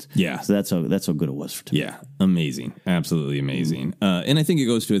sequence. Yeah, so that's how good it was for me. Yeah, amazing, absolutely amazing. And I think it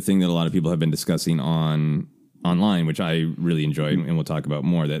goes to a thing that a lot of people have been discussing online, which I really enjoyed, and we'll talk about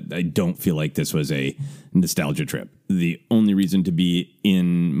more, that I don't feel like this was a nostalgia trip. The only reason to be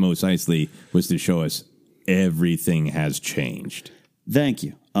in Mos Eisley was to show us everything has changed. Thank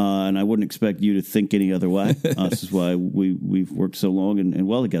you. And I wouldn't expect you to think any other way. This is why we've worked so long and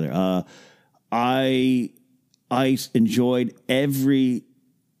well together. I enjoyed every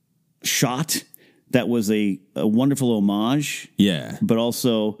shot. That was a wonderful homage. Yeah. But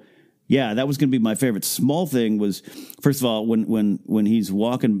also... yeah, that was going to be my favorite. Small thing was, first of all, when he's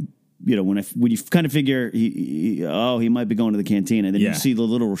walking, when you kind of figure he might be going to the canteen, and then you see the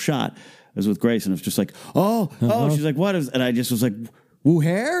literal shot. I was with Grace, and it was just like, she's like, what is? And I just was like,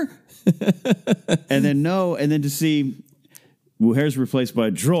 Wuher? and then to see Wuher's replaced by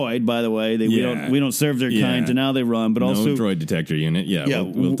a droid. By the way, we don't serve their kind, and now they run. But also droid detector unit. Yeah,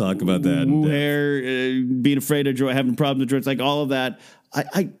 we'll talk about that. Wuher being afraid of droid, having problems with droids, like all of that.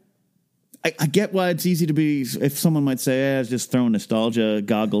 I get why it's easy to be, if someone might say, I was just throwing nostalgia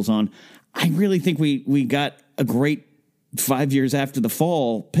goggles on. I really think we got a great 5 years after the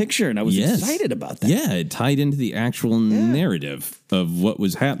fall picture, and I was excited about that. Yeah, it tied into the actual narrative of what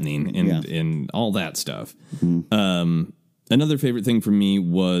was happening and all that stuff. Mm-hmm. Another favorite thing for me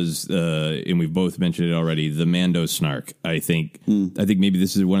was, and we've both mentioned it already, the Mando snark. I think maybe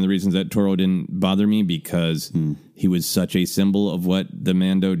this is one of the reasons that Toro didn't bother me, because he was such a symbol of what the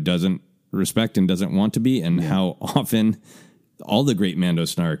Mando doesn't respect and doesn't want to be, and how often all the great Mando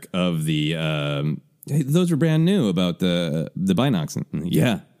snark of the those were brand new about the Binocs.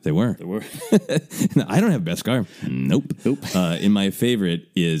 Yeah, they were. I don't have Beskar. Nope. And my favorite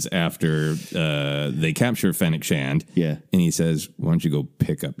is after they capture Fennec Shand. Yeah. And he says, why don't you go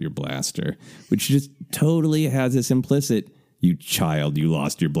pick up your blaster? Which just totally has this implicit, you child, you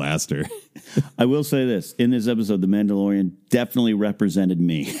lost your blaster. I will say this. In this episode, The Mandalorian definitely represented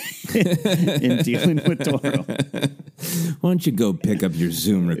me in dealing with Toro. Why don't you go pick up your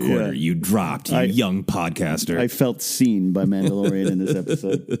Zoom recorder you dropped, you young podcaster? I felt seen by Mandalorian in this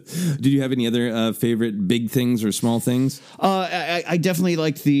episode. Did you have any other favorite big things or small things? I definitely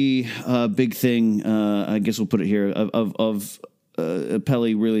liked the big thing, I guess we'll put it here, of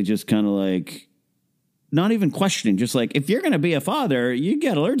Peli really just kind of like, not even questioning, just like, if you're going to be a father, you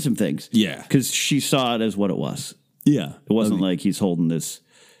got to learn some things. Yeah. Because she saw it as what it was. Yeah. It wasn't like he's holding this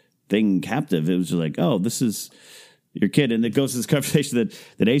thing captive. It was just like, oh, this is your kid. And it goes to this conversation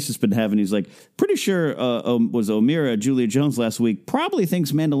that Ace has been having. He's like, pretty sure was Omira, Julia Jones last week, probably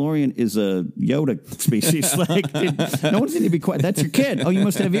thinks Mandalorian is a Yoda species. Like, no one's going to be quiet. That's your kid. Oh, you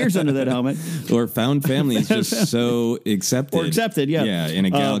must have ears under that helmet. Or found family is just so accepted. Or accepted, yeah. Yeah, in a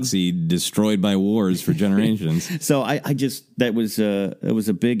galaxy destroyed by wars for generations. So I just, it was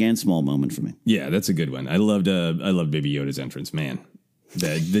a big and small moment for me. Yeah, that's a good one. I loved Baby Yoda's entrance, man.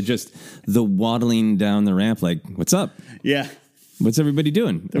 The waddling down the ramp, like, what's up? Yeah. What's everybody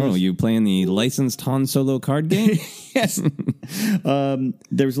doing? You playing the licensed Han Solo card game? Yes.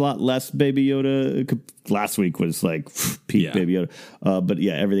 There was a lot less Baby Yoda. Last week was like peak Baby Yoda. But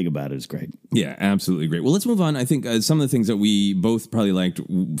yeah, everything about it is great. Yeah, absolutely great. Well, let's move on. I think some of the things that we both probably liked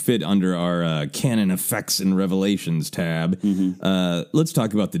fit under our canon effects and revelations tab. Mm-hmm. Let's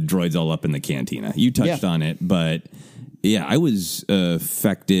talk about the droids all up in the cantina. You touched on it, but yeah, I was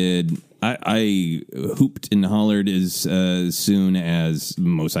affected. I hooped and hollered as soon as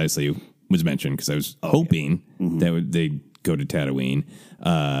Mos Eisley was mentioned, because I was hoping that they'd go to Tatooine.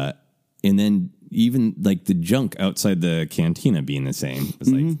 And then even like the junk outside the cantina being the same. It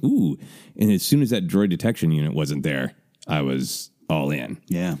was like, ooh. And as soon as that droid detection unit wasn't there, I was all in.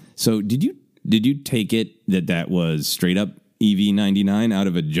 Yeah. So did you take it that was straight up EV-99 out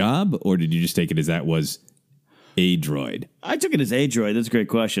of a job, or did you just take it as that was a droid? I took it as a droid. That's a great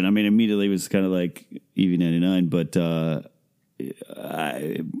question. I mean, immediately it was kind of like EV-99, but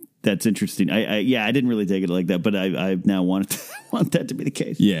that's interesting. I didn't really take it like that, but I now want that to be the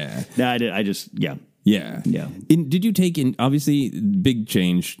case. Yeah. No, I did. I just, yeah. Yeah. Yeah. Did you take in, obviously, big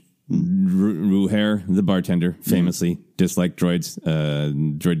change, Ruher, the bartender, famously disliked droids,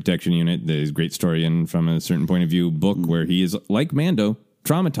 droid detection unit, the great story in From a Certain Point of View book where he is, like Mando,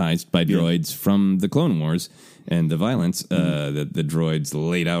 traumatized by droids from the Clone Wars and the violence that the droids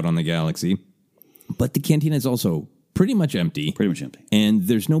laid out on the galaxy. But the cantina is also pretty much empty. Pretty much empty. And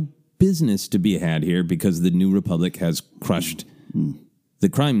there's no business to be had here because the New Republic has crushed the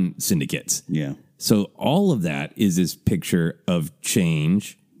crime syndicates. Yeah. So all of that is this picture of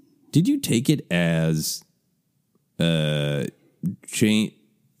change. Did you take it as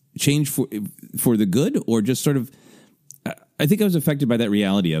change for the good, or just sort of... I think I was affected by that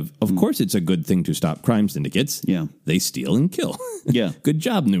reality of course, it's a good thing to stop crime syndicates. Yeah. They steal and kill. Yeah. Good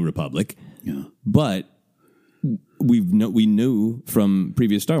job, New Republic. Yeah. But we knew from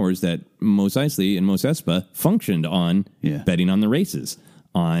previous Star Wars that Mos Eisley and Mos Espa functioned on betting on the races,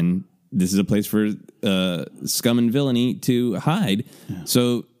 on this is a place for scum and villainy to hide. Yeah.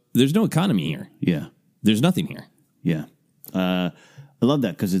 So there's no economy here. Yeah. There's nothing here. Yeah. I love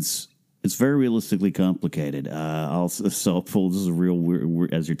that because it's very realistically complicated. This is a real,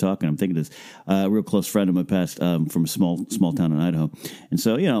 as you're talking, I'm thinking this, a real close friend of mine passed from a small town in Idaho. And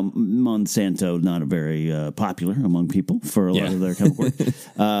so, Monsanto, not a very popular among people for a lot of their chemical work.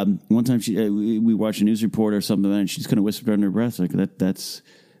 One time we watched a news report or something, and she just kind of whispered under her breath, like, that's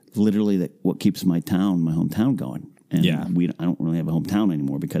literally what keeps my hometown going. And I don't really have a hometown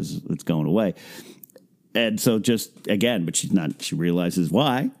anymore because it's going away. And so just, again, but she realizes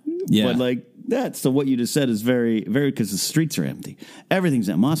why. Yeah. But like that, so what you just said is very, very, because the streets are empty. Everything's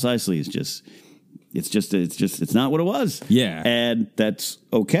empty. Mos Eisley is it's not what it was. Yeah. And that's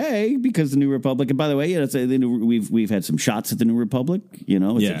okay because the New Republic, and by the way, we've had some shots at the New Republic,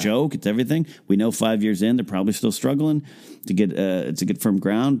 it's a joke, it's everything. We know 5 years in, they're probably still struggling to get firm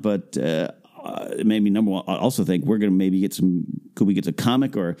ground, but it made me, number one, I also think we're going to maybe could we get a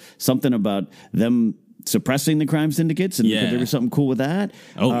comic or something about them suppressing the crime syndicates, and could there be something cool with that?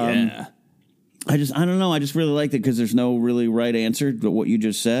 I don't know. I just really liked it because there's no really right answer to what you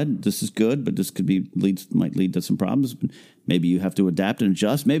just said. This is good, but this might lead to some problems. Maybe you have to adapt and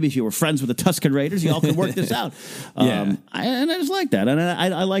adjust. Maybe if you were friends with the Tusken Raiders, you all could work this out. And I just like that, and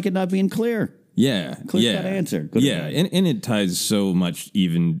I like it not being clear. Yeah, clear-cut answer. Good and it ties so much,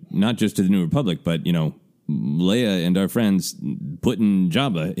 even not just to the New Republic, but Leia and our friends putting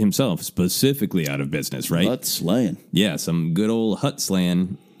Jabba himself specifically out of business, right? Hut slaying. Yeah, some good old hut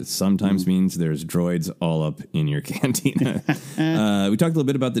slaying. sometimes means there's droids all up in your cantina. We talked a little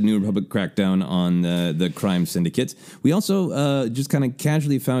bit about the New Republic crackdown on the crime syndicates. We also just kind of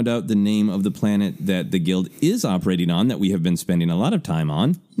casually found out the name of the planet that the Guild is operating on that we have been spending a lot of time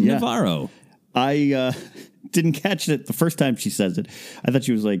on, Navarro. I didn't catch it the first time she says it. I thought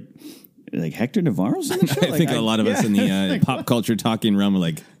she was like Hector Navarro's in the show? I think a lot of us in the pop culture talking realm are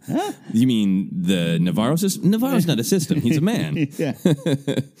like, huh? You mean the Navarro system? Navarro's not a system. He's a man. Yeah.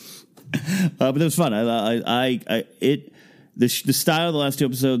 But it was fun. The style of the last two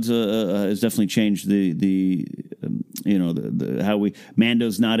episodes has definitely changed. How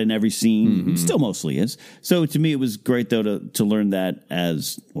Mando's not in every scene, still mostly is. So to me, it was great though to learn that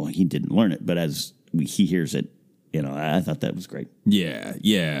as well. He didn't learn it, but as he hears it. I thought that was great. Yeah.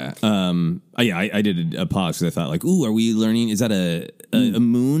 I did a pause because I thought, like, ooh, are we learning? Is that a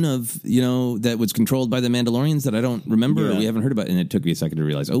moon of, that was controlled by the Mandalorians that I don't remember or we haven't heard about? And it took me a second to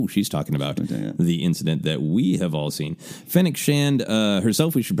realize, she's talking about the incident that we have all seen. Fennec Shand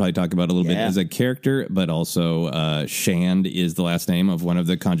herself, we should probably talk about a little bit as a character, but also Shand is the last name of one of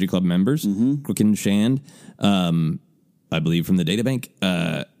the Kanji Club members, Quicken Shand, I believe from the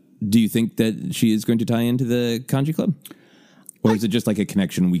databank. Do you think that she is going to tie into the Kanji Club? Or is it just like a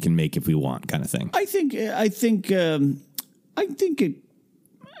connection we can make if we want kind of thing? I think it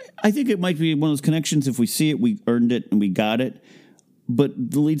might be one of those connections. If we see it, we earned it and we got it. But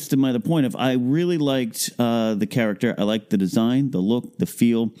it leads to my other point of I really liked the character. I liked the design, the look, the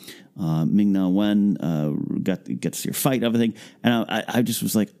feel. Ming-Na Wen gets your fight, everything. And I just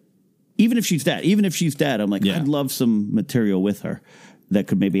was like, even if she's dead, I'm like, I'd love some material with her that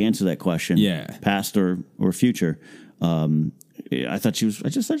could maybe answer that question, past or future. I just thought she was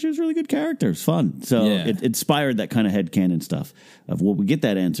a really good character. It was fun. So it inspired that kind of headcanon stuff of, well, we get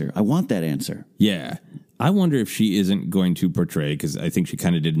that answer. I want that answer. Yeah. I wonder if she isn't going to portray, because I think she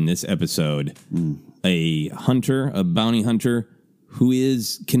kind of did in this episode, a bounty hunter who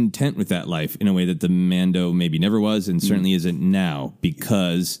is content with that life in a way that the Mando maybe never was and certainly isn't now,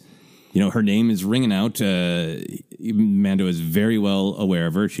 because her name is ringing out. Mando is very well aware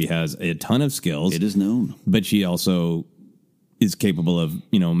of her. She has a ton of skills. It is known. But she also is capable of,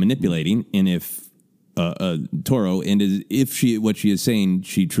 manipulating. And if Toro, and if what she is saying,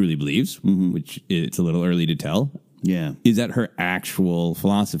 she truly believes, which it's a little early to tell. Yeah. Is that her actual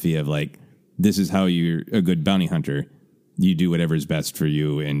philosophy of like, this is how you're a good bounty hunter. You do whatever is best for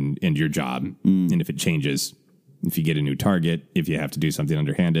you and your job. And if it changes, if you get a new target, if you have to do something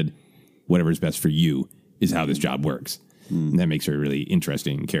underhanded, whatever is best for you is how this job works. And that makes her a really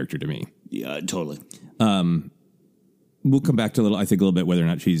interesting character to me. Yeah, totally. We'll come back to a little bit whether or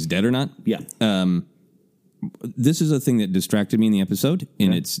not she's dead or not. Yeah. This is a thing that distracted me in the episode,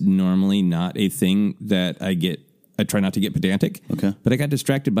 and it's normally not a thing that I try not to get pedantic. Okay. But I got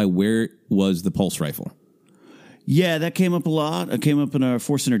distracted by where was the pulse rifle. Yeah, that came up a lot. It came up in our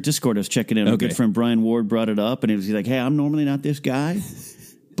Force Center Discord. I was checking in. Our good friend Brian Ward brought it up, and he was like, hey, I'm normally not this guy.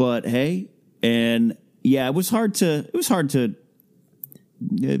 But hey, and it was hard to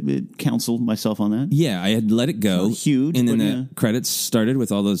counsel myself on that. Yeah, I had let it go. Huge, and then the credits started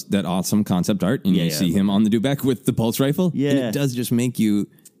with all that awesome concept art, and you see him on the Dubek with the pulse rifle. Yeah, and it does just make you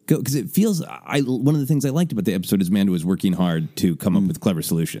go, because it feels. One of the things I liked about the episode is Mando was working hard to come up with clever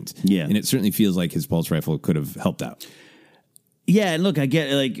solutions. Yeah, and it certainly feels like his pulse rifle could have helped out. Yeah, and look, I get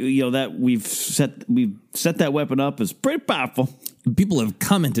that we've set that weapon up as pretty powerful. People have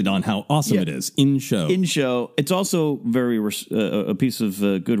commented on how awesome it is in show. It's also very a piece of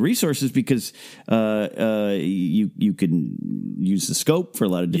good resources because you can use the scope for a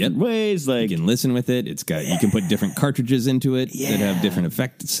lot of different ways. Like you can listen with it. You can put different cartridges into it that have different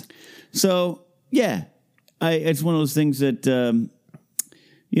effects. So it's one of those things that.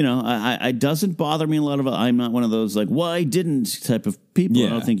 It doesn't bother me a lot of it. I'm not one of those like, why didn't type of people. Yeah. I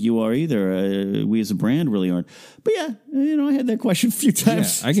don't think you are either. We as a brand really aren't. But I had that question a few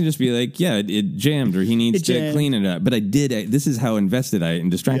times. Yeah, I can just be like, it jammed or he needs to clean it up. But I did. This is how invested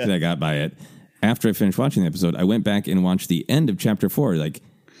and distracted I got by it. After I finished watching the episode, I went back and watched the end of chapter 4. Like,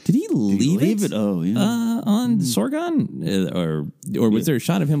 did he leave it? Oh, yeah. On Sorgon? Or was there a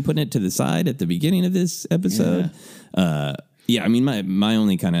shot of him putting it to the side at the beginning of this episode? Yeah. I mean, my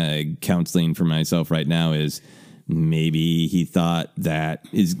only kind of counseling for myself right now is maybe he thought that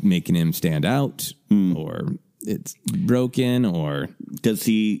is making him stand out, or it's broken, or does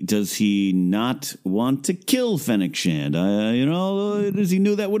he not want to kill Fennec Shand? Does he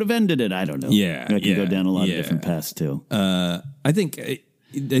knew that would have ended it? I don't know. Yeah, that can go down a lot of different paths too. I think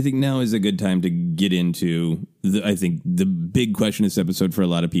now is a good time to get into the big question of this episode for a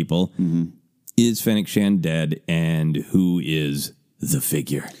lot of people. Mm-hmm. Is Fennec Shand dead, and who is the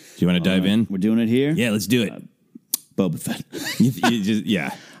figure. Do you want to dive in? We're doing it here? Yeah, let's do it. Boba Fett.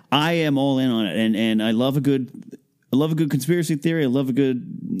 Yeah. I am all in on it, and I love a good conspiracy theory. I love a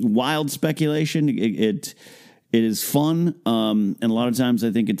good wild speculation. It is fun, and a lot of times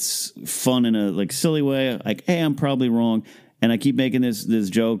I think it's fun in a silly way. Like, hey, I'm probably wrong, and I keep making this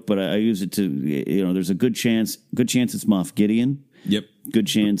joke, but I use it to there's a good chance it's Moff Gideon. Yep. Good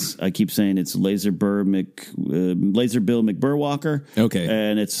chance. I keep saying it's Laser Bill McBurwalker. Okay,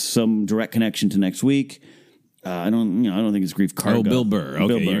 and it's some direct connection to next week. I don't think it's Grief Karga. Oh, Bill Burr. Okay.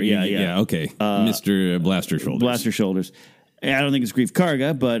 Bill Burr. Yeah. Okay. Mr. Blaster Shoulders. I don't think it's Grief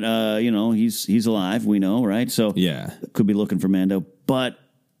Karga, but he's alive. We know, right? So yeah, could be looking for Mando. But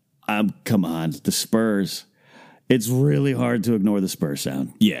come on, the Spurs. It's really hard to ignore the Spur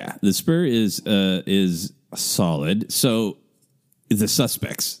sound. Yeah, the Spur is solid. So the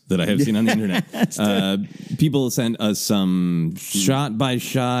suspects that I have seen on the internet, people send us some shot by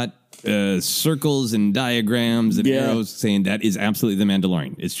shot circles and diagrams and arrows saying that is absolutely the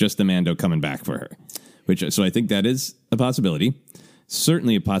Mandalorian. It's just the Mando coming back for her. So I think that is a possibility.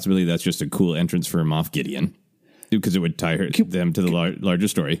 Certainly a possibility that's just a cool entrance for Moff Gideon, because it would tie them to the larger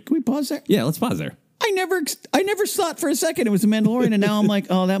story. Can we pause there? Yeah, let's pause there. I never thought for a second it was the Mandalorian, and now I'm like,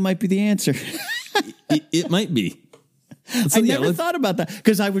 oh, that might be the answer. it might be. I never thought about that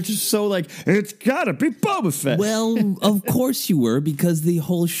because I was just so like, it's got to be Boba Fett. Well, of course you were, because the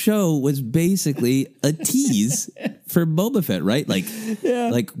whole show was basically a tease for Boba Fett, right? Like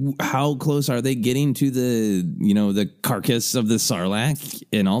how close are they getting to the carcass of the Sarlacc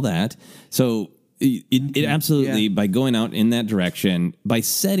and all that? So it absolutely, by going out in that direction, by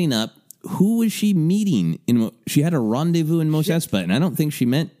setting up, who was she meeting? She had a rendezvous in Mos Espa, and I don't think she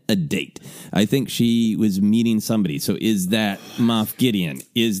meant a date. I think she was meeting somebody. So is that Moff Gideon?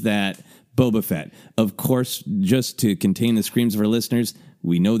 Is that Boba Fett? Of course, just to contain the screams of our listeners,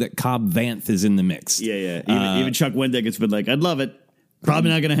 we know that Cobb Vanth is in the mix. Yeah. Even Chuck Wendig has been like, I'd love it.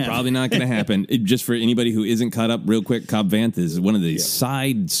 Probably not going to happen. Just for anybody who isn't caught up real quick, Cobb Vanth is one of the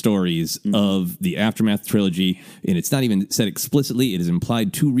side stories of the Aftermath trilogy, and it's not even said explicitly. It is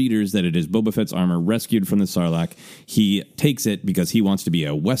implied to readers that it is Boba Fett's armor rescued from the Sarlacc. He takes it because he wants to be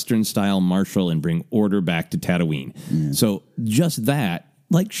a Western-style marshal and bring order back to Tatooine. Yeah. So just that,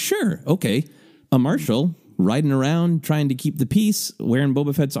 sure, okay, a marshal riding around trying to keep the peace, wearing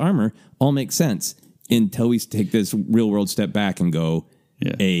Boba Fett's armor, all makes sense. Until we take this real world step back and go,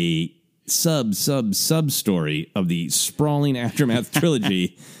 a sub story of the sprawling Aftermath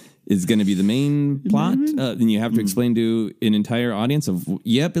trilogy is going to be the main plot. Then you have to explain to an entire audience of,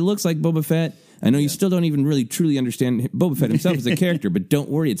 it looks like Boba Fett. I know you still don't even really truly understand Boba Fett himself as a character, but don't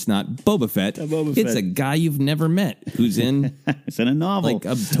worry, it's not Boba Fett. It's a guy you've never met who's in it's in a novel. Like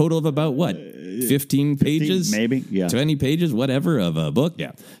a total of about 15 pages? Maybe, 20 pages, whatever, of a book.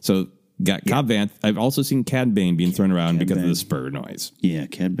 Yeah. So got Cobb Vanth. I've also seen Cad Bane being thrown around because of the spur noise. Yeah,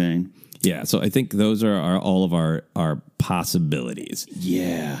 Cad Bane. Yeah, so I think those are all of our possibilities.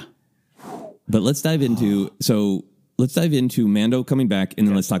 Yeah. But let's dive into Mando coming back, and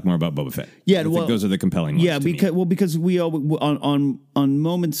then let's talk more about Boba Fett. Yeah, I think those are the compelling ones. Yeah, because we all on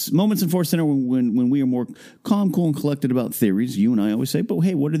moments in Force Center when we are more calm, cool, and collected about theories, you and I always say, "But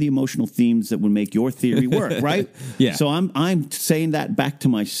hey, what are the emotional themes that would make your theory work?" Right? Yeah. So I'm saying that back to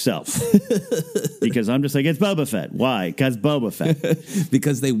myself because I'm just like, it's Boba Fett. Why? Because Boba Fett.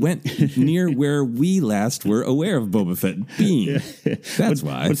 Because they went near where we last were aware of Boba Fett being. That's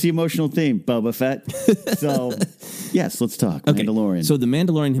why. What's the emotional theme? Boba Fett. So. Yes, let's talk. Okay. Mandalorian. So the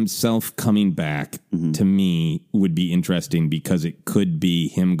Mandalorian himself coming back, to me, would be interesting because it could be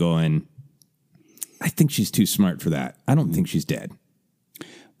him going, I think she's too smart for that. I don't think she's dead.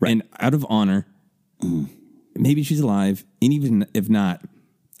 Right. And out of honor, maybe she's alive. And even if not,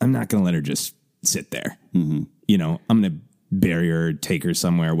 I'm not going to let her just sit there. I'm going to bury her, take her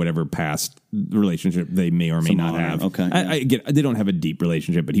somewhere, whatever past relationship they may or may not have. Okay. I get they don't have a deep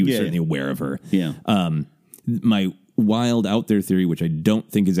relationship, but he was certainly aware of her. Yeah. My wild out there theory, which I don't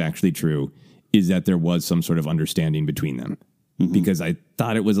think is actually true, is that there was some sort of understanding between them. Because I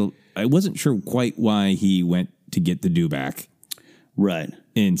thought I wasn't sure quite why he went to get the dewback. Right.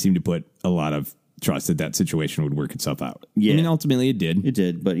 And seemed to put a lot of trust that situation would work itself out. Yeah. I mean, ultimately it did. It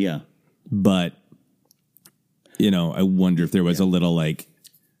did, but yeah. But, I wonder if there was a little hey,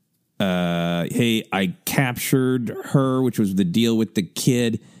 I captured her, which was the deal with the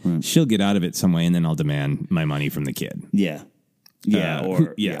kid. Right. She'll get out of it some way, and then I'll demand my money from the kid. Yeah.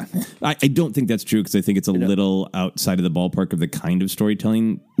 Yeah. I don't think that's true because I think it's a little outside of the ballpark of the kind of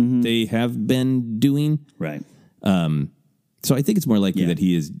storytelling they have been doing. Right. So I think it's more likely that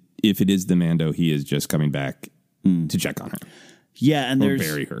he is, if it is the Mando, he is just coming back to check on her. Yeah, and or there's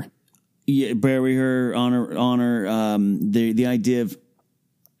bury her. Yeah, bury her, honor. The idea of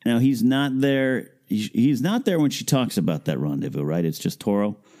now he's not there. He's not there when she talks about that rendezvous, right? It's just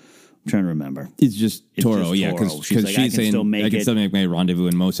Toro. I'm trying to remember. It's just Toro, just yeah, Toro. because She's like, she's saying I can still make my rendezvous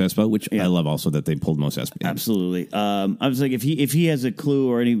in Mos Espa, which I love also that they pulled Mos Espa in. Absolutely. I was like, if he has a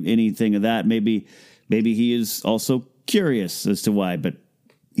clue or anything of that, maybe he is also curious as to why, but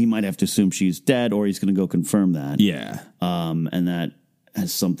he might have to assume she's dead, or he's going to go confirm that. Yeah. And that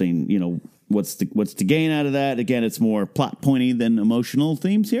has something, what's to gain out of that? Again, it's more plot pointy than emotional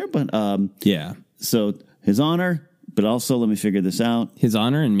themes here, but yeah. So his honor. But also, let me figure this out. His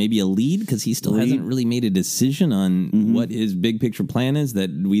honor and maybe a lead, because he still hasn't really made a decision on what his big picture plan is that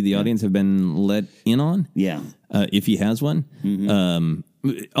we, the audience, have been let in on. Yeah. If he has one.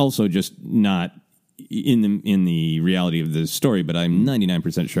 Also, just not in the reality of the story, but I'm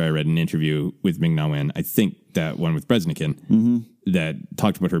 99% sure I read an interview with Ming-Na Wen. I think that one with Bresnikan that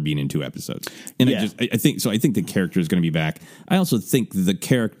talked about her being in 2 episodes. And I think the character is going to be back. I also think the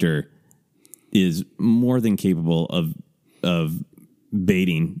character is more than capable of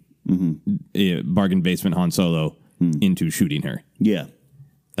baiting bargain basement Han Solo into shooting her. Yeah.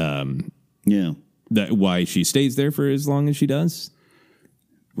 That why she stays there for as long as she does.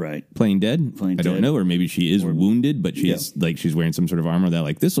 Right. Playing dead. I don't know. Or maybe she is wounded, but she's she's wearing some sort of armor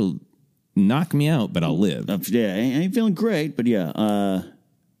that this will knock me out, but I'll live. I ain't feeling great, but yeah.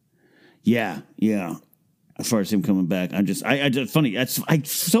 As far as him coming back, I just funny. I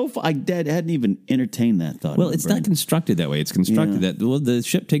hadn't even entertained that thought. Well, it's not constructed that way. It's constructed that the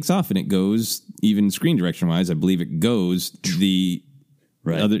ship takes off and it goes, even screen direction wise, I believe it goes to the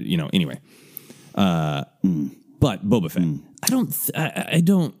other. Anyway. But Boba Fett, I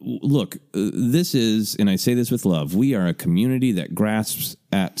don't look. This is, and I say this with love. We are a community that grasps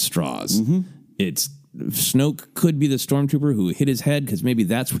at straws. It's. Snoke could be the stormtrooper who hit his head because maybe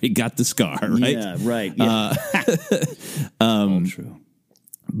that's where he got the scar, right? Yeah, right. Yeah. All true.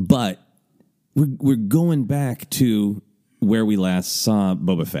 But we're going back to where we last saw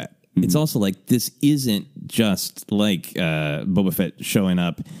Boba Fett. It's also this isn't just Boba Fett showing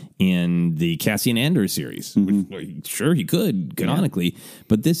up in the Cassian Andor series. Which, sure, he could, canonically,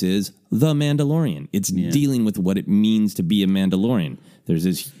 but this is The Mandalorian. It's dealing with what it means to be a Mandalorian. There's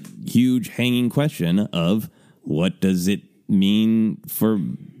this huge hanging question of what does it mean for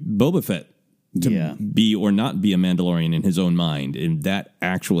Boba Fett to be or not be a Mandalorian in his own mind, in that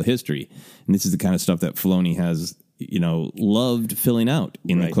actual history. And this is the kind of stuff that Filoni has, loved filling out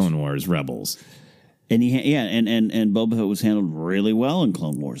in the Clone Wars Rebels. And and Boba Fett was handled really well in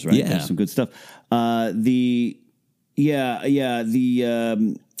Clone Wars, right? Yeah. There's some good stuff. The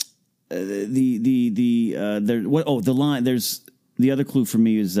line. There's the other clue for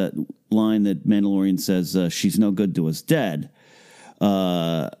me is that line that Mandalorian says, "She's no good to us dead."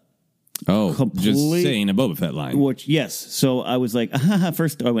 Just saying a Boba Fett line. Which, yes. So I was like,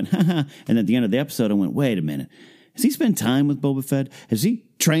 first I went, and at the end of the episode I went, wait a minute. Has he spent time with Boba Fett? Has he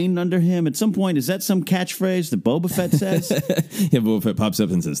trained under him at some point? Is that some catchphrase that Boba Fett says? Boba Fett pops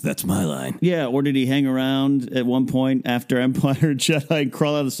up and says, that's my line. Yeah, or did he hang around at one point after Empire Jedi and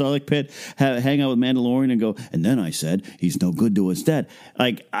crawl out of the Sarlacc pit, hang out with Mandalorian and go, and then I said, he's no good to us dead.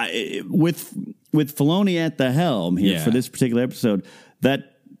 With Filoni at the helm here for this particular episode, that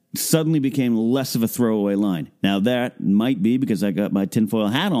suddenly became less of a throwaway line. Now, that might be because I got my tinfoil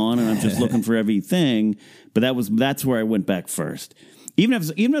hat on and I'm just looking for everything, but that's where I went back first. Even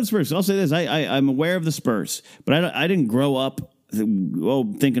if the Spurs, I'll say this, I'm aware of the Spurs, but I didn't grow up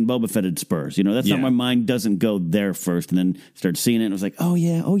thinking Boba Fett had Spurs. That's not, my mind doesn't go there first and then start seeing it and I was like, oh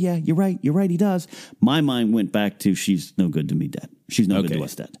yeah, you're right, he does. My mind went back to she's no good to me dead. She's no good to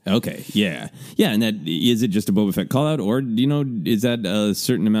us dead. Okay, yeah. And that, is it just a Boba Fett call out, or, is that a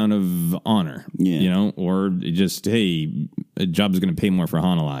certain amount of honor? Yeah. Or just, hey, a job is going to pay more for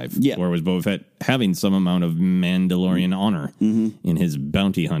Han alive. Yeah. Or was Boba Fett having some amount of Mandalorian honor in his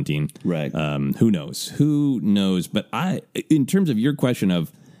bounty hunting? Right. Who knows? But in terms of your question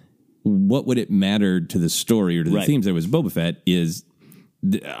of what would it matter to the story or to the themes that was Boba Fett is,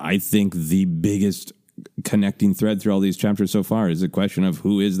 I think the biggest connecting thread through all these chapters so far is the question of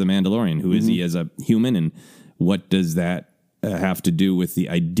who is the Mandalorian? Who is he as a human? And what does that have to do with the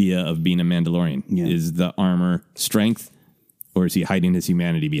idea of being a Mandalorian? Yeah. Is the armor strength, or is he hiding his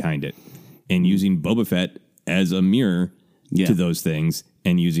humanity behind it? And using Boba Fett as a mirror to those things,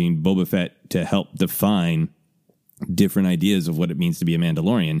 and using Boba Fett to help define different ideas of what it means to be a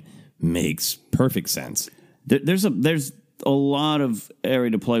Mandalorian makes perfect sense. There's a lot of area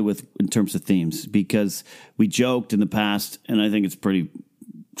to play with in terms of themes, because we joked in the past, and I think it's pretty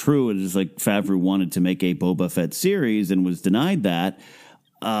true, it is like Favreau wanted to make a Boba Fett series and was denied that.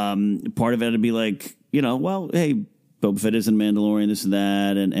 Part of it would be like, well, hey, Boba Fett isn't Mandalorian, this and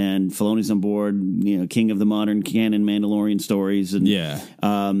that, and Filoni's on board, king of the modern canon Mandalorian stories. And,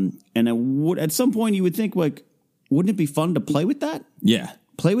 and at some point you would think, like, wouldn't it be fun to play with that? Yeah.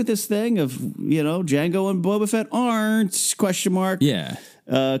 Play with this thing of, Jango and Boba Fett aren't, question mark. Yeah.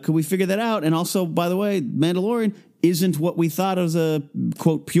 Could we figure that out? And also, by the way, Mandalorian isn't what we thought as a,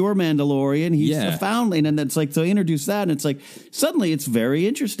 quote, pure Mandalorian. He's a foundling. And that's like, so introduce that. And it's like, suddenly it's very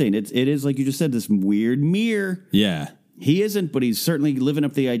interesting. It is, like you just said, this weird mirror. Yeah. He isn't, but he's certainly living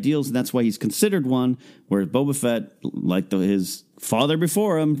up to the ideals. And that's why he's considered one. Whereas Boba Fett, like his father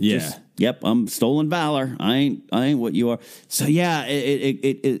before him, I'm stolen valor. I ain't what you are. So yeah,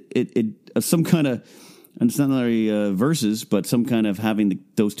 it some kind of, and it's not necessarily verses, but some kind of having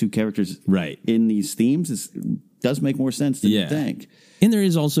those two characters in these themes does make more sense than you think. And there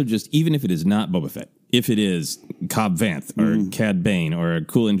is also just, even if it is not Boba Fett, if it is Cobb Vanth or Cad Bane or a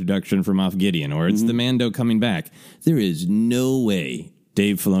cool introduction from Moff Gideon or it's the Mando coming back, there is no way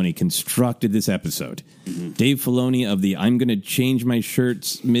Dave Filoni constructed this episode. Dave Filoni of the I'm going to change my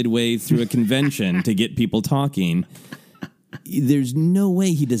shirts midway through a convention to get people talking. There's no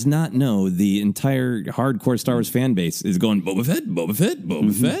way he does not know the entire hardcore Star Wars fan base is going, Boba Fett, Boba Fett,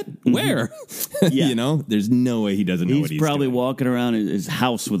 Boba Fett? Where? There's no way he doesn't know what he's probably doing. walking around his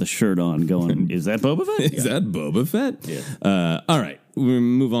house with a shirt on going, is that Boba Fett? Is that Boba Fett? Yeah. All right. We'll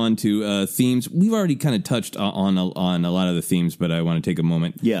move on to themes. We've already kind of touched on a lot of the themes, but I want to take a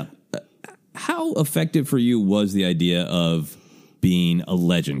moment. Yeah. How effective for you was the idea of being a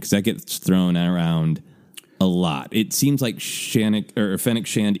legend? Because that gets thrown around a lot. It seems like Fennec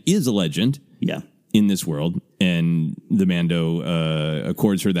Shand is a legend in this world, and the Mando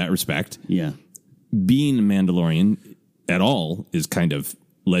accords her that respect. Yeah. Being a Mandalorian at all is kind of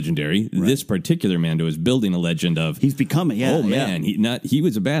legendary. Right. This particular Mando is building a legend of... He's becoming, he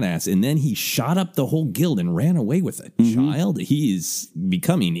was a badass, and then he shot up the whole guild and ran away with it. Child, he's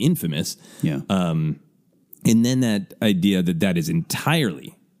becoming infamous. Yeah. And then that idea that is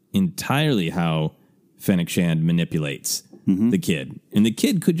entirely how Fennec Shand manipulates the kid. And the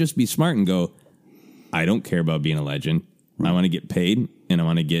kid could just be smart and go, I don't care about being a legend. Right. I want to get paid, and I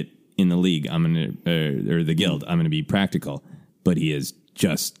want to get in the league. I'm going to, or the guild. I'm going to be practical. But he is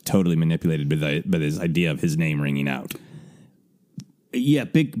just totally manipulated by this idea of his name ringing out. Yeah, a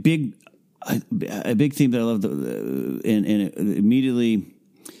big theme that I love, and immediately,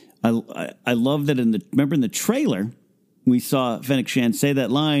 I love that remember in the trailer, we saw Fennec Shand say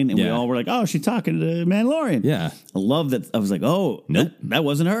that line, and we all were like, oh, she's talking to Mandalorian. Yeah. I love that. I was like, oh, nope, that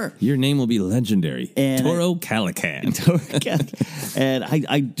wasn't her. Your name will be legendary. And Toro Calican. And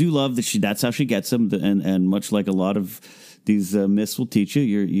I do love that that's how she gets him, and much like a lot of these myths will teach you,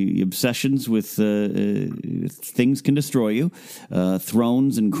 your obsessions with things can destroy you.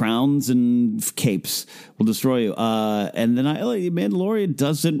 Thrones and crowns and capes will destroy you. And then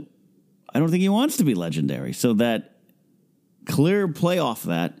Mandalorian I don't think he wants to be legendary. So that clear play off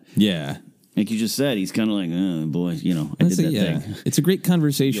that. Yeah. Like you just said, he's kind of like, oh, boy, I did that thing. It's a great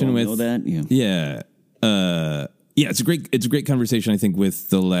conversation you with... know that? Yeah. It's a great conversation, I think,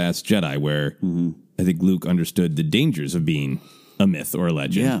 with The Last Jedi, where I think Luke understood the dangers of being a myth or a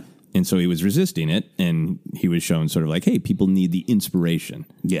legend. Yeah. And so he was resisting it, and he was shown sort of like, hey, people need the inspiration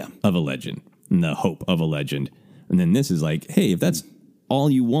of a legend and the hope of a legend. And then this is like, hey, if that's all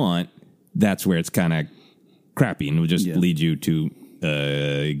you want, that's where it's kind of crappy and would just lead you to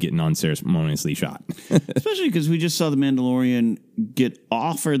getting unceremoniously shot. Especially because we just saw the Mandalorian get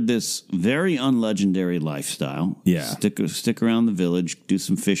offered this very unlegendary lifestyle. Yeah. Stick around the village, do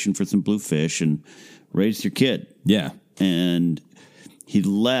some fishing for some blue fish, and raise your kid. Yeah. And he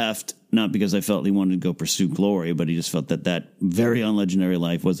left, not because I felt he wanted to go pursue glory, but he just felt that very unlegendary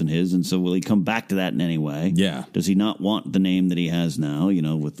life wasn't his. And so will he come back to that in any way? Yeah. Does he not want the name that he has now,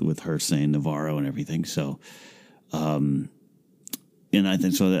 with her saying Navarro and everything? So, and I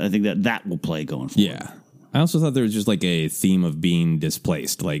think that will play going forward. Yeah. I also thought there was just like a theme of being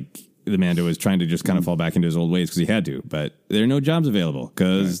displaced. Like the Mando was trying to just kind of fall back into his old ways because he had to, but there are no jobs available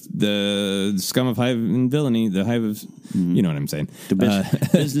because the scum of Hive and villainy, the Hive of, you know what I'm saying? The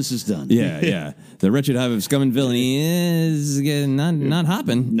business is done. Yeah. The wretched Hive of scum and villainy is not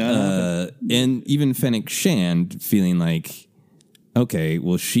hopping. And even Fennec Shand feeling like, okay,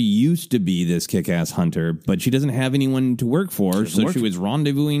 well, she used to be this kick-ass hunter, but she doesn't have anyone to work for, so she was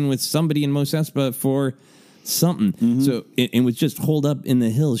rendezvousing with somebody in Mos Espa for something. So it was just holed up in the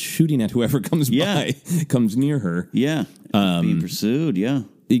hills shooting at whoever comes by, comes near her. Yeah, being pursued,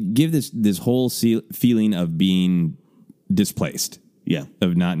 It give this whole feeling of being displaced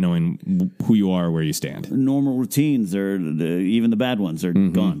of not knowing who you are or where you stand. Normal routines, even the bad ones, are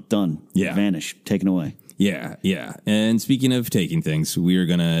gone, done, vanish, taken away. Yeah. And speaking of taking things, we are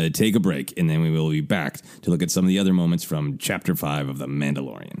going to take a break, and then we will be back to look at some of the other moments from Chapter 5 of The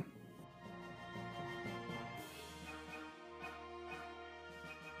Mandalorian.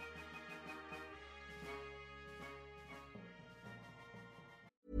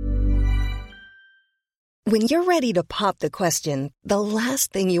 When you're ready to pop the question, the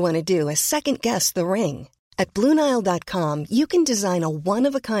last thing you want to do is second-guess the ring. At BlueNile.com, you can design a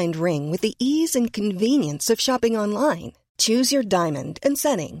one-of-a-kind ring with the ease and convenience of shopping online. Choose your diamond and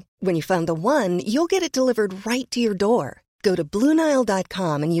setting. When you find the one, you'll get it delivered right to your door. Go to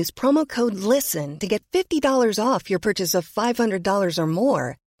BlueNile.com and use promo code LISTEN to get $50 off your purchase of $500 or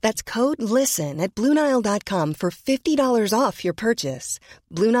more. That's code LISTEN at BlueNile.com for $50 off your purchase.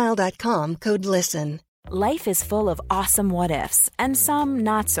 BlueNile.com, code LISTEN. Life is full of awesome what-ifs, and some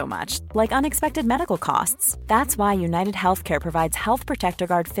not so much, like unexpected medical costs. That's why United Healthcare provides Health Protector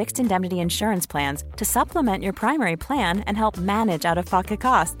Guard fixed indemnity insurance plans to supplement your primary plan and help manage out-of-pocket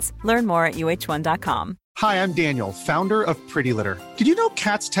costs. Learn more at UH1.com. Hi, I'm Daniel, founder of Pretty Litter. Did you know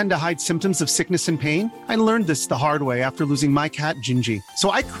cats tend to hide symptoms of sickness and pain? I learned this the hard way after losing my cat, Gingy.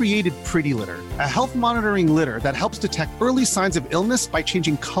 So I created Pretty Litter, a health monitoring litter that helps detect early signs of illness by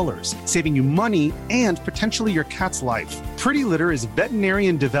changing colors, saving you money and potentially your cat's life. Pretty Litter is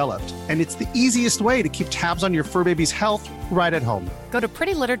veterinarian developed, and it's the easiest way to keep tabs on your fur baby's health right at home. Go to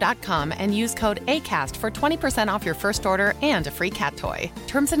prettylitter.com and use code ACAST for 20% off your first order and a free cat toy.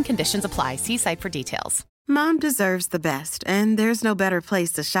 Terms and conditions apply. See site for details. Mom deserves the best, and there's no better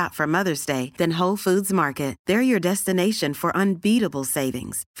place to shop for Mother's Day than Whole Foods Market. They're your destination for unbeatable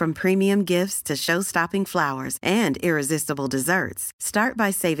savings, from premium gifts to show-stopping flowers and irresistible desserts. Start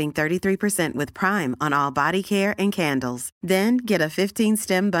by saving 33% with Prime on all body care and candles. Then get a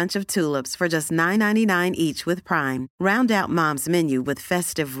 15-stem bunch of tulips for just $9.99 each with Prime. Round out Mom's menu with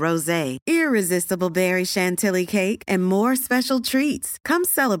festive rosé, irresistible berry chantilly cake, and more special treats. Come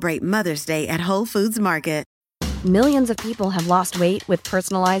celebrate Mother's Day at Whole Foods Market. Millions of people have lost weight with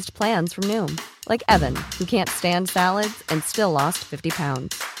personalized plans from Noom. Like Evan, who can't stand salads and still lost 50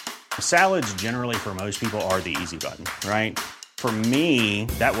 pounds. Salads generally for most people are the easy button, right? For me,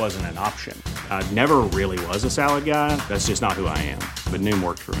 that wasn't an option. I never really was a salad guy. That's just not who I am. But Noom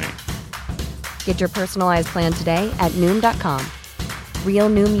worked for me. Get your personalized plan today at Noom.com. Real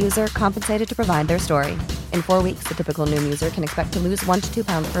Noom user compensated to provide their story. In 4 weeks, the typical Noom user can expect to lose 1 to 2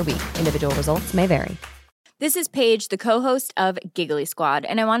 pounds per week. Individual results may vary. This is Paige, the co-host of Giggly Squad,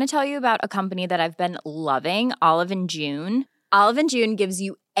 and I want to tell you about a company that I've been loving, Olive & June. Olive & June gives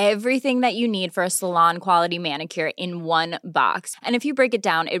you everything that you need for a salon-quality manicure in one box. And if you break it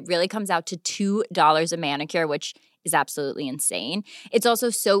down, it really comes out to $2 a manicure, which is absolutely insane. It's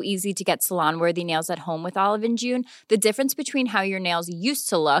also so easy to get salon-worthy nails at home with Olive & June. The difference between how your nails used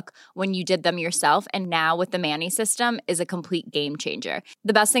to look when you did them yourself and now with the Mani system is a complete game changer.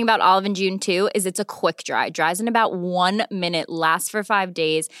 The best thing about Olive & June, too, is it's a quick dry. Dries in about 1 minute, lasts for 5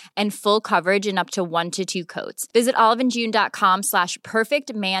 days, and full coverage in up to 1 to 2 coats. Visit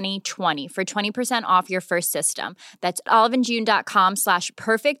oliveandjune.com/perfectmani20 for 20% off your first system. That's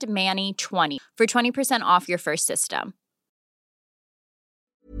oliveandjune.com/perfectmani20 for 20% off your first system.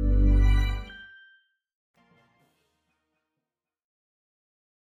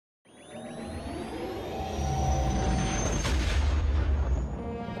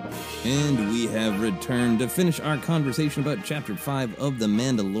 And we have returned to finish our conversation about Chapter 5 of The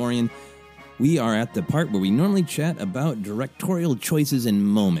Mandalorian. We are at the part where we normally chat about directorial choices and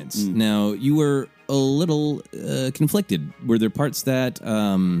moments. Now, you were a little conflicted. Were there parts that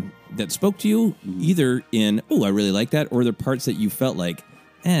that spoke to you, either in, oh, I really like that, or the parts that you felt like,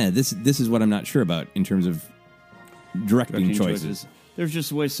 this is what I'm not sure about in terms of directing choices? There's just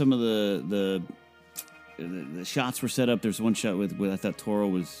the way some of the shots were set up. There's one shot with I thought Toro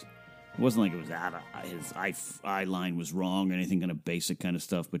was... It wasn't like it was out of his eye line was wrong or anything kind of basic kind of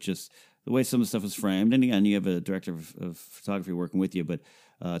stuff, but just the way some of the stuff was framed. And again, you have a director of photography working with you, but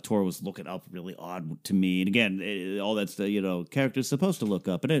Toro was looking up really odd to me. And again, all that's the character's supposed to look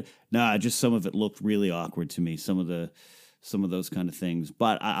up, but just some of it looked really awkward to me. Some of those kind of things.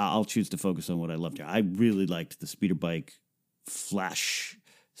 But I'll choose to focus on what I loved here. I really liked the speeder bike flash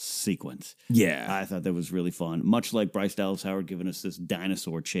sequence. Yeah. I thought that was really fun. Much like Bryce Dallas Howard giving us this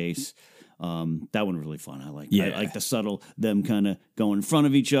dinosaur chase. That one was really fun. I like the subtle, them kind of going in front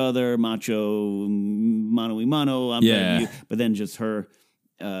of each other, macho, mano y mano, I'm betting you. But then just her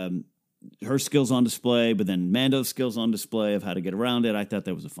her skills on display, but then Mando's skills on display of how to get around it. I thought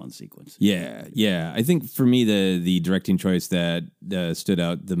that was a fun sequence. Yeah. I think for me, the directing choice that stood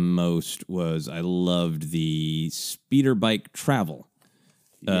out the most was I loved the speeder bike travel.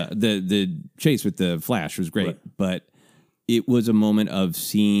 The chase with the Flash was great, but it was a moment of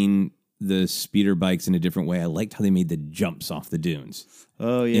seeing the speeder bikes in a different way. I liked how they made the jumps off the dunes.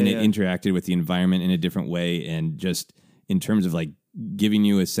 Oh, yeah. And it interacted with the environment in a different way, and just in terms of like giving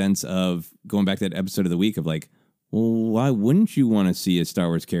you a sense of going back to that episode of the week of like, well, why wouldn't you want to see a Star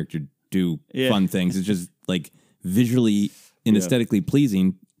Wars character do fun things? It's just like visually and aesthetically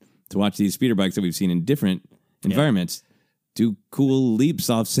pleasing to watch these speeder bikes that we've seen in different environments do cool leaps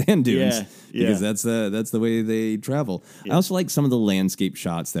off sand dunes because that's the way they travel. I also like some of the landscape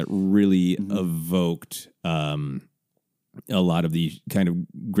shots that really evoked a lot of the kind of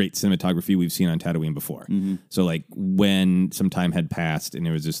great cinematography we've seen on Tatooine before. So like when some time had passed and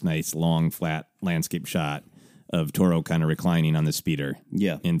there was this nice long flat landscape shot of Toro kind of reclining on the speeder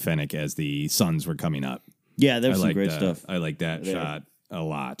in Fennec as the suns were coming up. Yeah, there's some great stuff. I like that shot a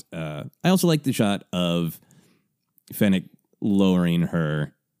lot. I also like the shot of Fennec lowering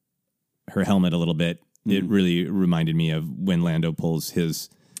her helmet a little bit. It really reminded me of when Lando pulls his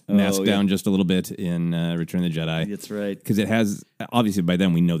mask down just a little bit in Return of the Jedi. That's right. Because it has, obviously by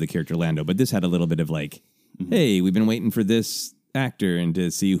then we know the character Lando, but this had a little bit of like, hey, we've been waiting for this actor and to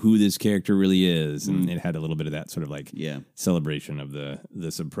see who this character really is. And it had a little bit of that sort of like celebration of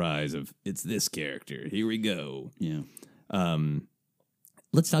the surprise of, it's this character. Here we go. Yeah.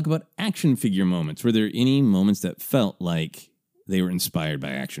 Let's talk about action figure moments. Were there any moments that felt like they were inspired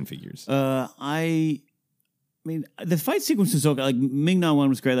by action figures? I mean, the fight sequence is okay. Like Ming-Na one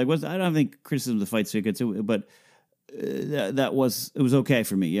was great. Like, I don't have any criticism of the fight sequence, but it was okay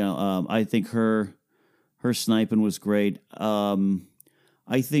for me. You know, I think her sniping was great. I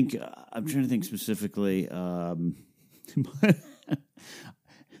think I'm trying to think specifically. It's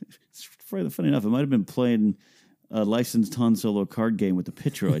funny enough, it might have been playing a licensed Han Solo card game with the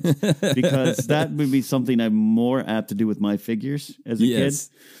Pitroids, because that would be something I'm more apt to do with my figures as a kid.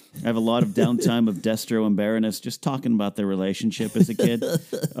 I have a lot of downtime of Destro and Baroness just talking about their relationship as a kid.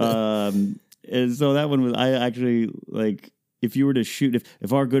 And so that one was, I actually, like, if you were to shoot,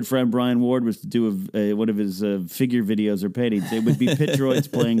 if our good friend Brian Ward was to do one of his figure videos or paintings, it would be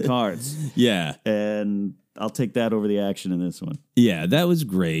Pitroids playing cards. Yeah. And I'll take that over the action in this one. Yeah, that was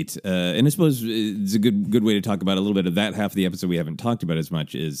great. And I suppose it's a good way to talk about a little bit of that half of the episode we haven't talked about as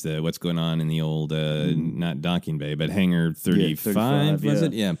much is what's going on in the old, not docking bay, but hangar 35, was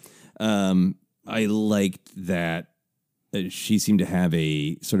it? Yeah. I liked that she seemed to have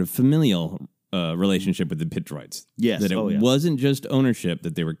a sort of familial relationship with the Pitroids. Yes. That it wasn't just ownership,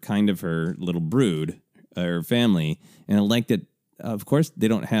 that they were kind of her little brood, her family. And I liked that. Of course, they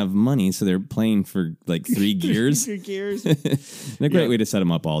don't have money, so they're playing for like 3 gears. 3 gears. And a great way to set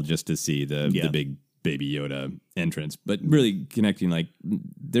them up all just to see the big Baby Yoda entrance. But really connecting, like,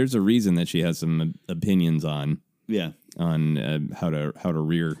 there's a reason that she has some opinions on how to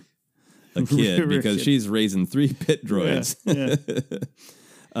rear a kid because she's raising 3 pit droids.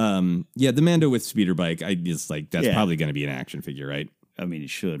 The Mando with speeder bike, I just like that's probably going to be an action figure, right? I mean, he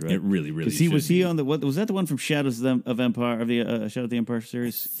should, right? It really should. Was he on the, what was that the one from Shadows of Empire, of the Shadow of the Empire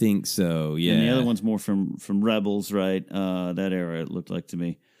series? I think so, yeah. And the other one's more from Rebels, right? That era, it looked like to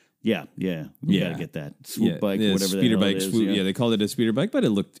me. Yeah. You gotta get that swoop bike, whatever speeder the hell bike it is. swoop. Yeah, they called it a speeder bike, but it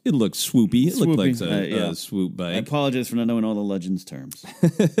looked swoopy. It looked like a swoop bike. I apologize for not knowing all the Legends terms.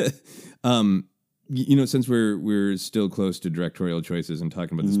 You know, since we're still close to directorial choices and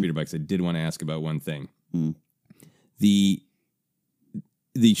talking about the speeder bikes, I did want to ask about one thing.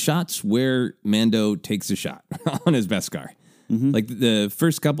 The shots where Mando takes a shot on his Beskar. Like the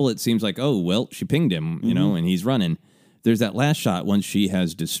first couple, it seems like, oh, well, she pinged him, you know, and he's running. There's that last shot once she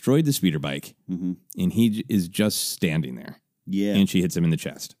has destroyed the speeder bike and he is just standing there. Yeah. And she hits him in the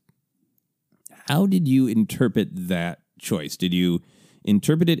chest. How did you interpret that choice? Did you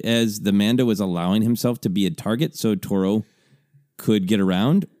interpret it as the Mando was allowing himself to be a target so Toro could get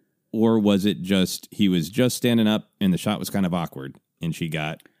around? Or was it just he was just standing up and the shot was kind of awkward? And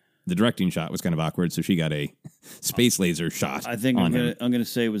the directing shot was kind of awkward, so she got a space laser shot. I think I'm going to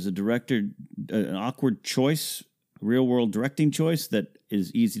say it was an awkward choice, real world directing choice that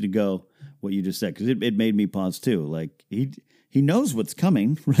is easy to go. What you just said, because it made me pause too. Like he knows what's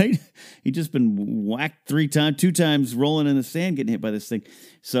coming, right? He just been whacked 2 times, rolling in the sand, getting hit by this thing.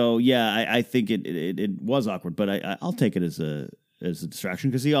 So yeah, I think it was awkward, but I'll take it as a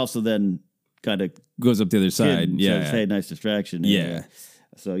distraction because he also then kind of goes up the other side. Yeah. Says, hey, nice distraction. Yeah.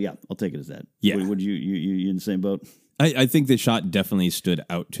 So, yeah, I'll take it as that. Yeah. Would you in the same boat? I think the shot definitely stood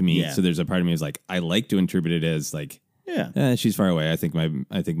out to me. Yeah. So there's a part of me is like, I like to interpret it as like, she's far away. I think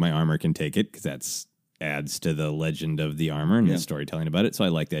my armor can take it because that's adds to the legend of the armor and the storytelling about it. So I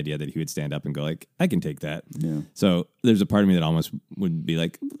like the idea that he would stand up and go like, I can take that. Yeah. So there's a part of me that almost would be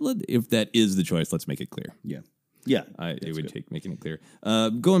like, if that is the choice, let's make it clear. Yeah. Yeah. It would take making it clear.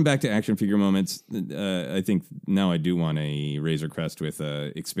 Going back to action figure moments, I think now I do want a Razor Crest with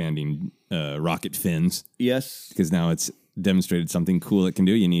expanding rocket fins. Yes. Because now it's demonstrated something cool it can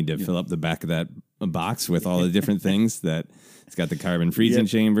do. You need to fill up the back of that box with all the different things that it's got the carbon freezing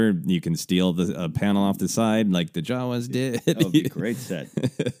chamber. You can steal the panel off the side like the Jawas did. That would be a great set.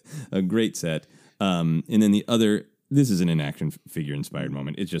 A great set. And then the other, this isn't an action figure inspired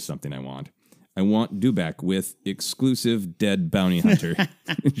moment. It's just something I want. I want Dubak with exclusive dead bounty hunter.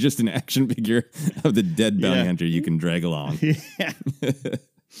 Just an action figure of the dead bounty hunter you can drag along. Yeah.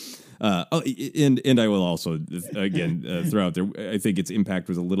 And I will also, again, throw out there, I think its impact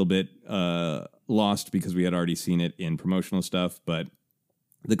was a little bit lost because we had already seen it in promotional stuff, but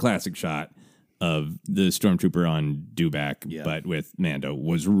the classic shot of the Stormtrooper on Dubak, but with Mando,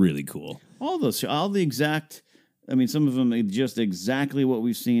 was really cool. All the exact... I mean, some of them just exactly what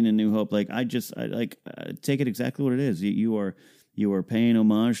we've seen in New Hope. Like, I take it exactly what it is. You are paying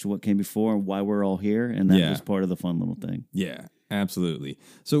homage to what came before and why we're all here, and that was part of the fun little thing. Yeah, absolutely.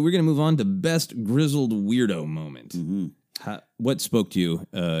 So we're going to move on to best grizzled weirdo moment. Mm-hmm. What spoke to you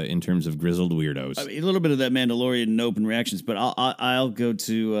in terms of grizzled weirdos? I mean, a little bit of that Mandalorian and open reactions, but I'll go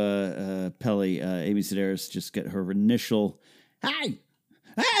to Peli, Amy Sedaris, just get her initial hi.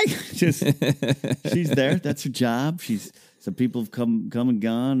 Hey, just she's there. That's her job. Some people have come and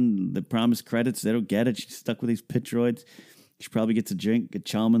gone. They promised credits. They don't get it. She's stuck with these pit droids. She probably gets a drink at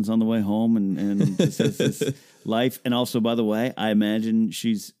Chalmers on the way home and just has this life. And also, by the way, I imagine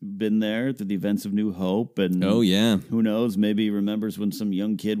she's been there through the events of New Hope. And who knows? Maybe remembers when some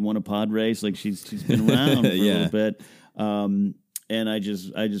young kid won a pod race. Like she's been around for a little bit. And I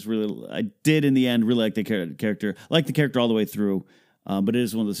did in the end really like the character. Like the character all the way through. But it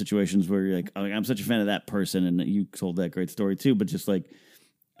is one of the situations where you're like, oh, I'm such a fan of that person, and you told that great story too. But just like,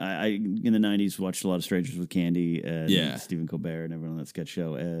 I in the 90s watched a lot of Strangers with Candy and Stephen Colbert and everyone on that sketch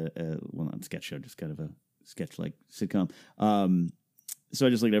show. Well, not sketch show, just kind of a sketch-like sitcom. So I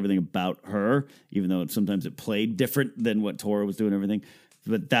just liked everything about her, even though sometimes it played different than what Tora was doing and everything.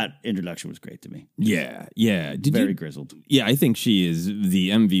 But that introduction was great to me. Yeah. Very grizzled. Yeah, I think she is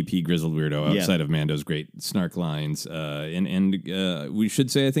the MVP grizzled weirdo outside of Mando's great snark lines. And we should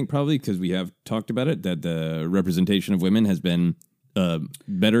say, I think probably, because we have talked about it, that the representation of women has been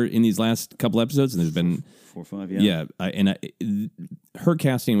better in these last couple episodes. And there's been 4 or 5, yeah. Her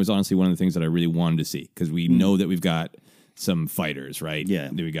casting was honestly one of the things that I really wanted to see, because we know that we've got some fighters, right? Yeah.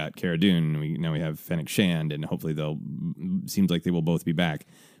 We got Cara Dune, now we have Fennec Shand, and hopefully seems like they will both be back.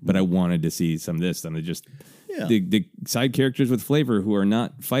 But I wanted to see some of this. The side characters with flavor who are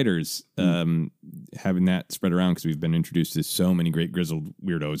not fighters, having that spread around, because we've been introduced to so many great grizzled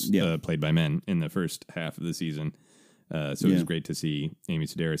weirdos played by men in the first half of the season. So it was great to see Amy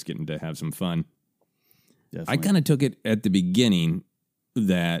Sedaris getting to have some fun. Definitely. I kind of took it at the beginning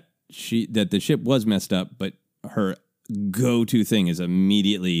that the ship was messed up, but her go-to thing is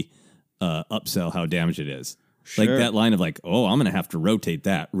immediately upsell how damaged it is. Sure. Like that line of like, oh, I'm going to have to rotate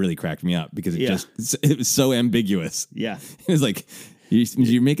that really cracked me up, because it was so ambiguous. Yeah. It was like,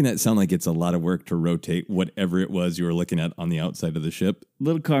 you're making that sound like it's a lot of work to rotate whatever it was you were looking at on the outside of the ship.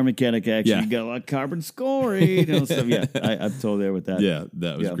 Little car mechanic action. You got a lot of carbon scoring. I'm totally there with that. Yeah,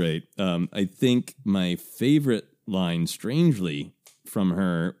 that was great. I think my favorite line, strangely, from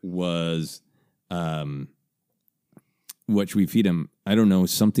her was... what should we feed him? I don't know,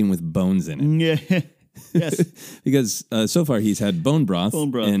 something with bones in it. Yeah. Yes. Because so far he's had bone broth.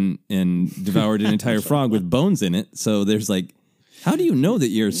 And devoured an entire frog with bones in it. So there's like, how do you know that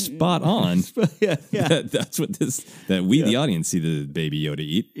you're spot on? That's what the audience, see the baby Yoda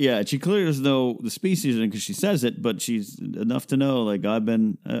eat. Yeah, she clearly doesn't know the species because she says it, but she's enough to know. Like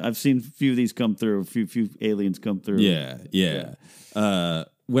I've seen a few of these come through, a few aliens come through. Yeah.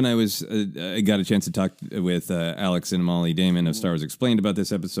 When I got a chance to talk with Alex and Molly Damon of Star Wars Explained about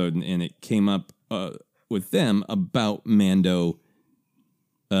this episode, and it came up with them about Mando.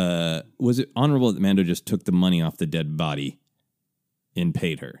 Was it honorable that Mando just took the money off the dead body and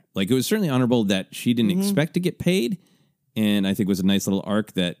paid her? Like, it was certainly honorable that she didn't expect to get paid, and I think it was a nice little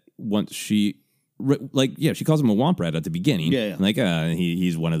arc that once she... she calls him a womp rat at the beginning. Yeah. Like,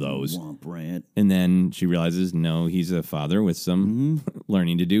 he's one of those. Womp rat. And then she realizes, no, he's a father with some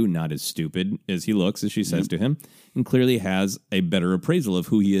learning to do, not as stupid as he looks, as she says to him, and clearly has a better appraisal of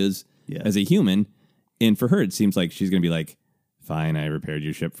who he is as a human. And for her, it seems like she's going to be like, fine, I repaired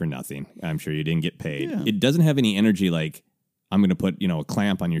your ship for nothing. I'm sure you didn't get paid. Yeah. It doesn't have any energy like, I'm going to put, a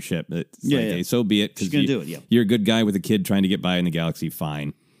clamp on your ship. It's hey, so be it. She's going to do it, yeah. You're a good guy with a kid trying to get by in the galaxy,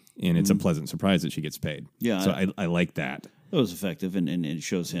 fine. And it's a pleasant surprise that she gets paid. Yeah. So I like that. That was effective, and it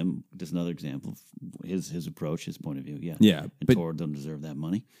shows him, just another example of his approach, his point of view, yeah. Yeah. And but Toro doesn't deserve that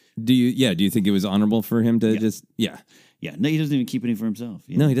money. Do you think it was honorable for him to just, Yeah, no, he doesn't even keep any for himself.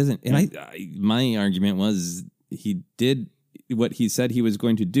 No, he doesn't. And my argument was he did what he said he was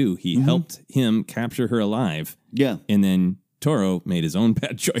going to do. He helped him capture her alive. Yeah. And then Toro made his own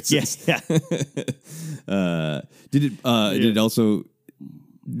bad choices. Yeah. Did it also,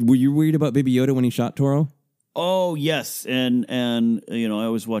 were you worried about Baby Yoda when he shot Toro? Oh, yes. And I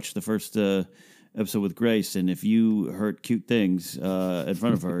always watch the first episode with Grace, and if you hurt cute things in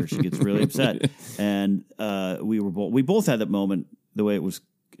front of her, she gets really upset. And we both had that moment, the way it was,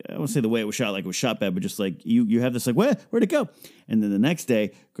 I won't say the way it was shot, like it was shot bad, but just like you have this like, where'd it go? And then the next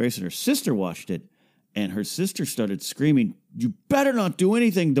day, Grace and her sister watched it, and her sister started screaming, "You better not do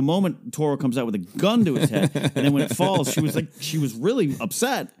anything," the moment Toro comes out with a gun to his head. And then when it falls, she was really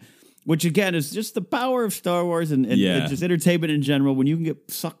upset. Which, again, is just the power of Star Wars and just entertainment in general. When you can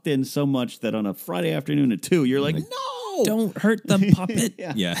get sucked in so much that on a Friday afternoon at 2, you're like, no! Don't hurt the puppet.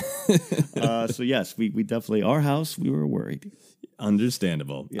 Yeah. So, yes, we definitely, our house, we were worried.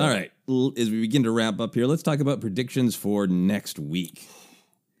 Understandable. Yeah. All right. As we begin to wrap up here, let's talk about predictions for next week.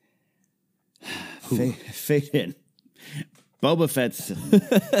 Fade in. Boba Fett's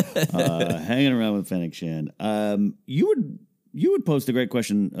hanging around with Fennec Shand. You would pose the great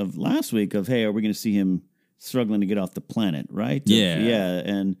question of last week of, hey, are we going to see him struggling to get off the planet, right? Yeah.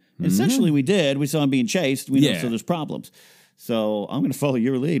 And essentially we did. We saw him being chased. We know, so there's problems. So I'm going to follow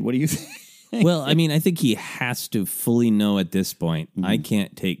your lead. What do you think? Well, I mean, I think he has to fully know at this point, I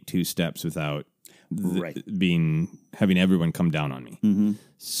can't take 2 steps without having everyone come down on me. Mm-hmm.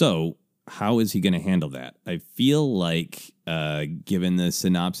 So how is he going to handle that? I feel like, given the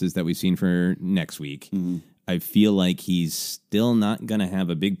synopsis that we've seen for next week, I feel like he's still not going to have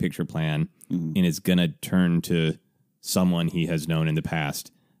a big picture plan and is going to turn to someone he has known in the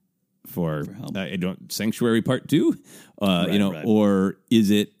past for help. Sanctuary Part 2, or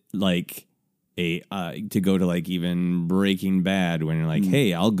is it like to go to like even Breaking Bad when you're like,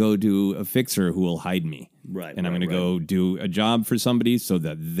 hey, I'll go do a fixer who will hide me. Right. And I'm going to go do a job for somebody so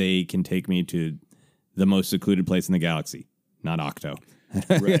that they can take me to the most secluded place in the galaxy, not Octo.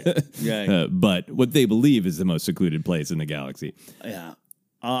 Right. But what they believe is the most secluded place in the galaxy. Yeah.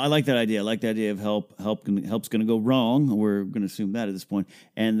 I like that idea. I like the idea of help's going to go wrong. We're going to assume that at this point.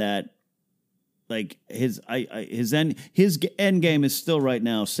 And that like his end game is still right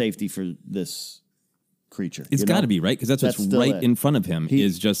now safety for this creature. It's got to be, right? Because that's what's right in front of him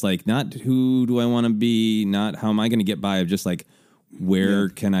is just like, not who do I want to be, not how am I going to get by, of just like, where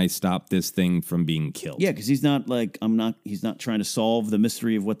can I stop this thing from being killed? Yeah, because he's not like, he's not trying to solve the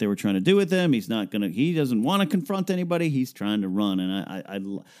mystery of what they were trying to do with him. He doesn't want to confront anybody. He's trying to run.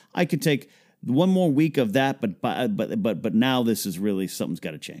 And I could take one more week of that, but now this is really, something's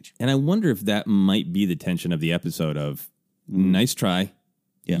got to change. And I wonder if that might be the tension of the episode of, nice try.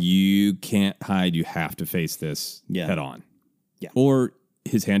 Yeah. You can't hide. You have to face this head on. Yeah. Or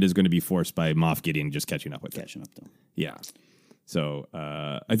his hand is going to be forced by Moff Gideon just catching up with him. Catching up to him. Yeah. So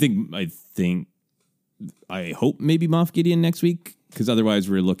I hope maybe Moff Gideon next week, because otherwise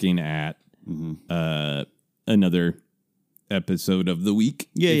we're looking at another episode of the week,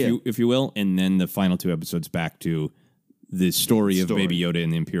 if you will, and then the final 2 episodes back to the story of Baby Yoda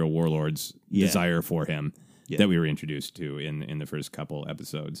and the Imperial Warlords' desire for him that we were introduced to in the first couple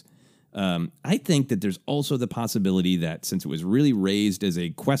episodes. I think that there's also the possibility that since it was really raised as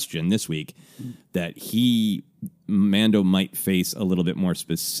a question this week, that Mando might face a little bit more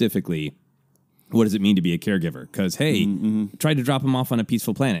specifically, what does it mean to be a caregiver? Because, hey, tried to drop him off on a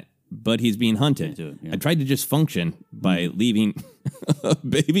peaceful planet, but he's being hunted. I tried to just function by leaving a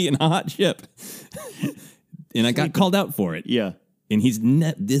baby in a hot ship, and I got called out for it. Yeah. And he's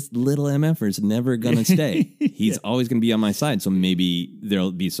this little MFer is never going to stay. He's always going to be on my side. So maybe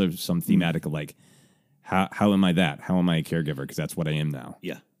there'll be some thematic of like, how am I that? How am I a caregiver? Because that's what I am now.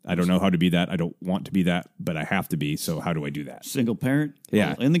 Yeah. I don't know how to be that. I don't want to be that, but I have to be. So how do I do that? Single parent?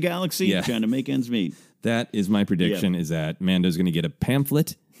 Yeah. In the galaxy, trying to make ends meet. That is my prediction, is that Mando's going to get a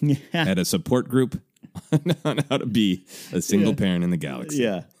pamphlet at a support group on how to be a single parent in the galaxy.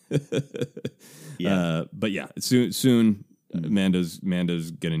 Yeah. But yeah, soon Mando's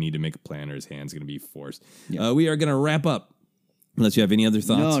going to need to make a plan, or his hand's going to be forced. Yeah. We are going to wrap up Unless you have any other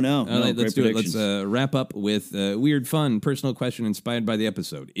thoughts. No. Let's do it. Let's wrap up with a weird, fun, personal question inspired by the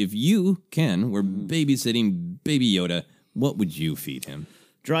episode. If you, Ken, were babysitting Baby Yoda, what would you feed him?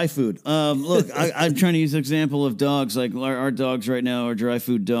 Dry food. Look, I'm trying to use an example of dogs. Like our dogs right now are dry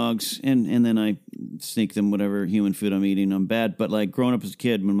food dogs, and then I sneak them whatever human food I'm eating. I'm bad, but like growing up as a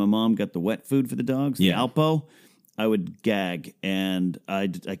kid, when my mom got the wet food for the dogs, the Alpo, I would gag, and I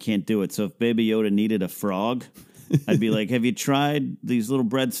can't do it. So if Baby Yoda needed a frog, I'd be like, have you tried these little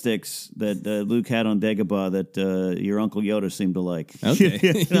breadsticks that Luke had on Dagobah that your Uncle Yoda seemed to like?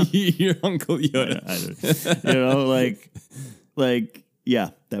 Okay. Your Uncle Yoda.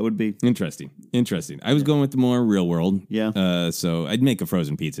 Yeah, that would be interesting. I was going with the more real world. Yeah. So I'd make a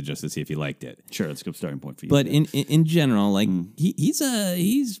frozen pizza just to see if you liked it. Sure, that's a good starting point for you. But in general, like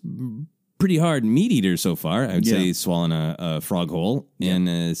he's pretty hard meat eater so far. I would say he's swallowing a frog whole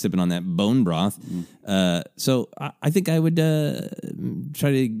and sipping on that bone broth. So I think I would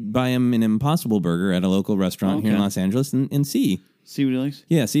try to buy him an Impossible Burger at a local restaurant here in Los Angeles and see what he likes.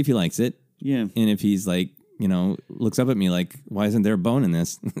 Yeah, see if he likes it. Yeah, and if he's like, looks up at me like, why isn't there a bone in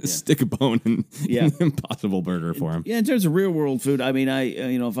this? Stick a bone in an Impossible Burger for him. Yeah, in terms of real world food, I mean,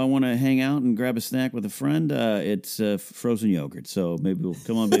 if I want to hang out and grab a snack with a friend, it's frozen yogurt. So maybe we'll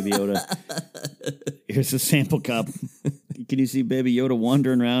come on, Baby Yoda. Here's a sample cup. Can you see Baby Yoda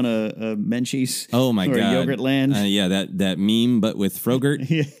wandering around a Menchie's? Oh my God, Yogurt Land. That meme, but with Frogurt.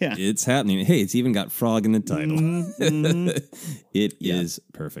 It's happening. Hey, it's even got frog in the title. It is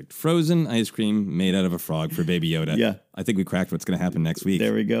perfect. Frozen ice cream made out of a frog for Baby Yoda. Yeah. I think we cracked what's going to happen next week.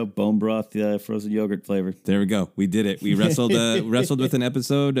 There we go. Bone broth, frozen yogurt flavor. There we go. We did it. We wrestled with an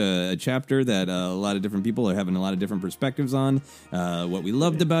episode, a chapter that a lot of different people are having a lot of different perspectives on, what we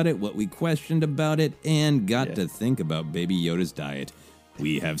loved about it, what we questioned about it, and got to think about Baby Yoda's diet.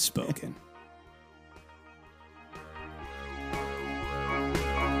 We have spoken.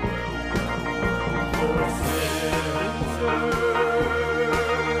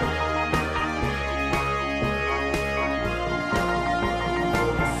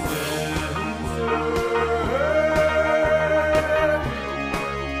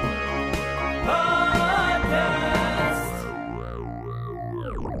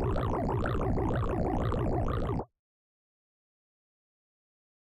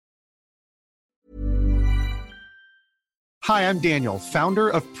 Hi, I'm Daniel, founder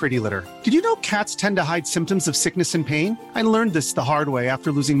of Pretty Litter. Did you know cats tend to hide symptoms of sickness and pain? I learned this the hard way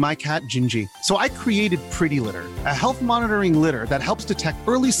after losing my cat, Gingy. So I created Pretty Litter, a health monitoring litter that helps detect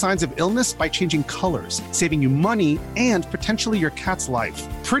early signs of illness by changing colors, saving you money and potentially your cat's life.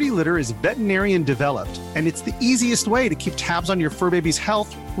 Pretty Litter is veterinarian developed, and it's the easiest way to keep tabs on your fur baby's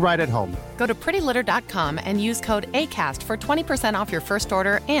health right at home. Go to prettylitter.com and use code ACAST for 20% off your first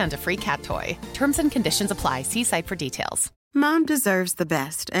order and a free cat toy. Terms and conditions apply. See site for details. Mom deserves the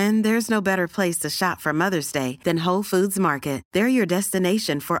best, and there's no better place to shop for Mother's Day than Whole Foods Market. They're your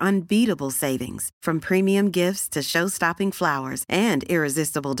destination for unbeatable savings, from premium gifts to show-stopping flowers and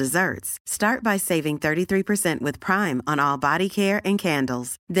irresistible desserts. Start by saving 33% with Prime on all body care and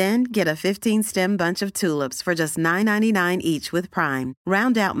candles. Then get a 15-stem bunch of tulips for just $9.99 each with Prime.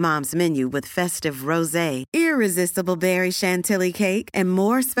 Round out Mom's menu with festive rosé, irresistible berry chantilly cake, and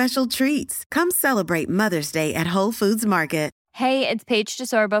more special treats. Come celebrate Mother's Day at Whole Foods Market. Hey, it's Paige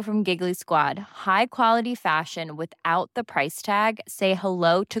DeSorbo from Giggly Squad. High quality fashion without the price tag. Say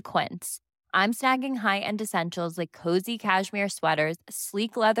hello to Quince. I'm snagging high-end essentials like cozy cashmere sweaters,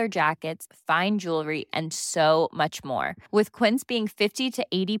 sleek leather jackets, fine jewelry, and so much more. With Quince being 50 to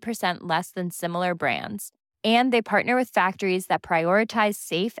 80% less than similar brands. And they partner with factories that prioritize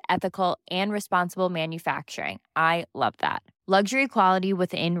safe, ethical, and responsible manufacturing. I love that. Luxury quality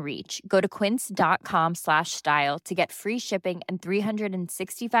within reach. Go to quince.com/style to get free shipping and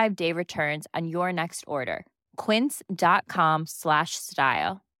 365-day returns on your next order.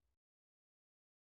 Quince.com/style.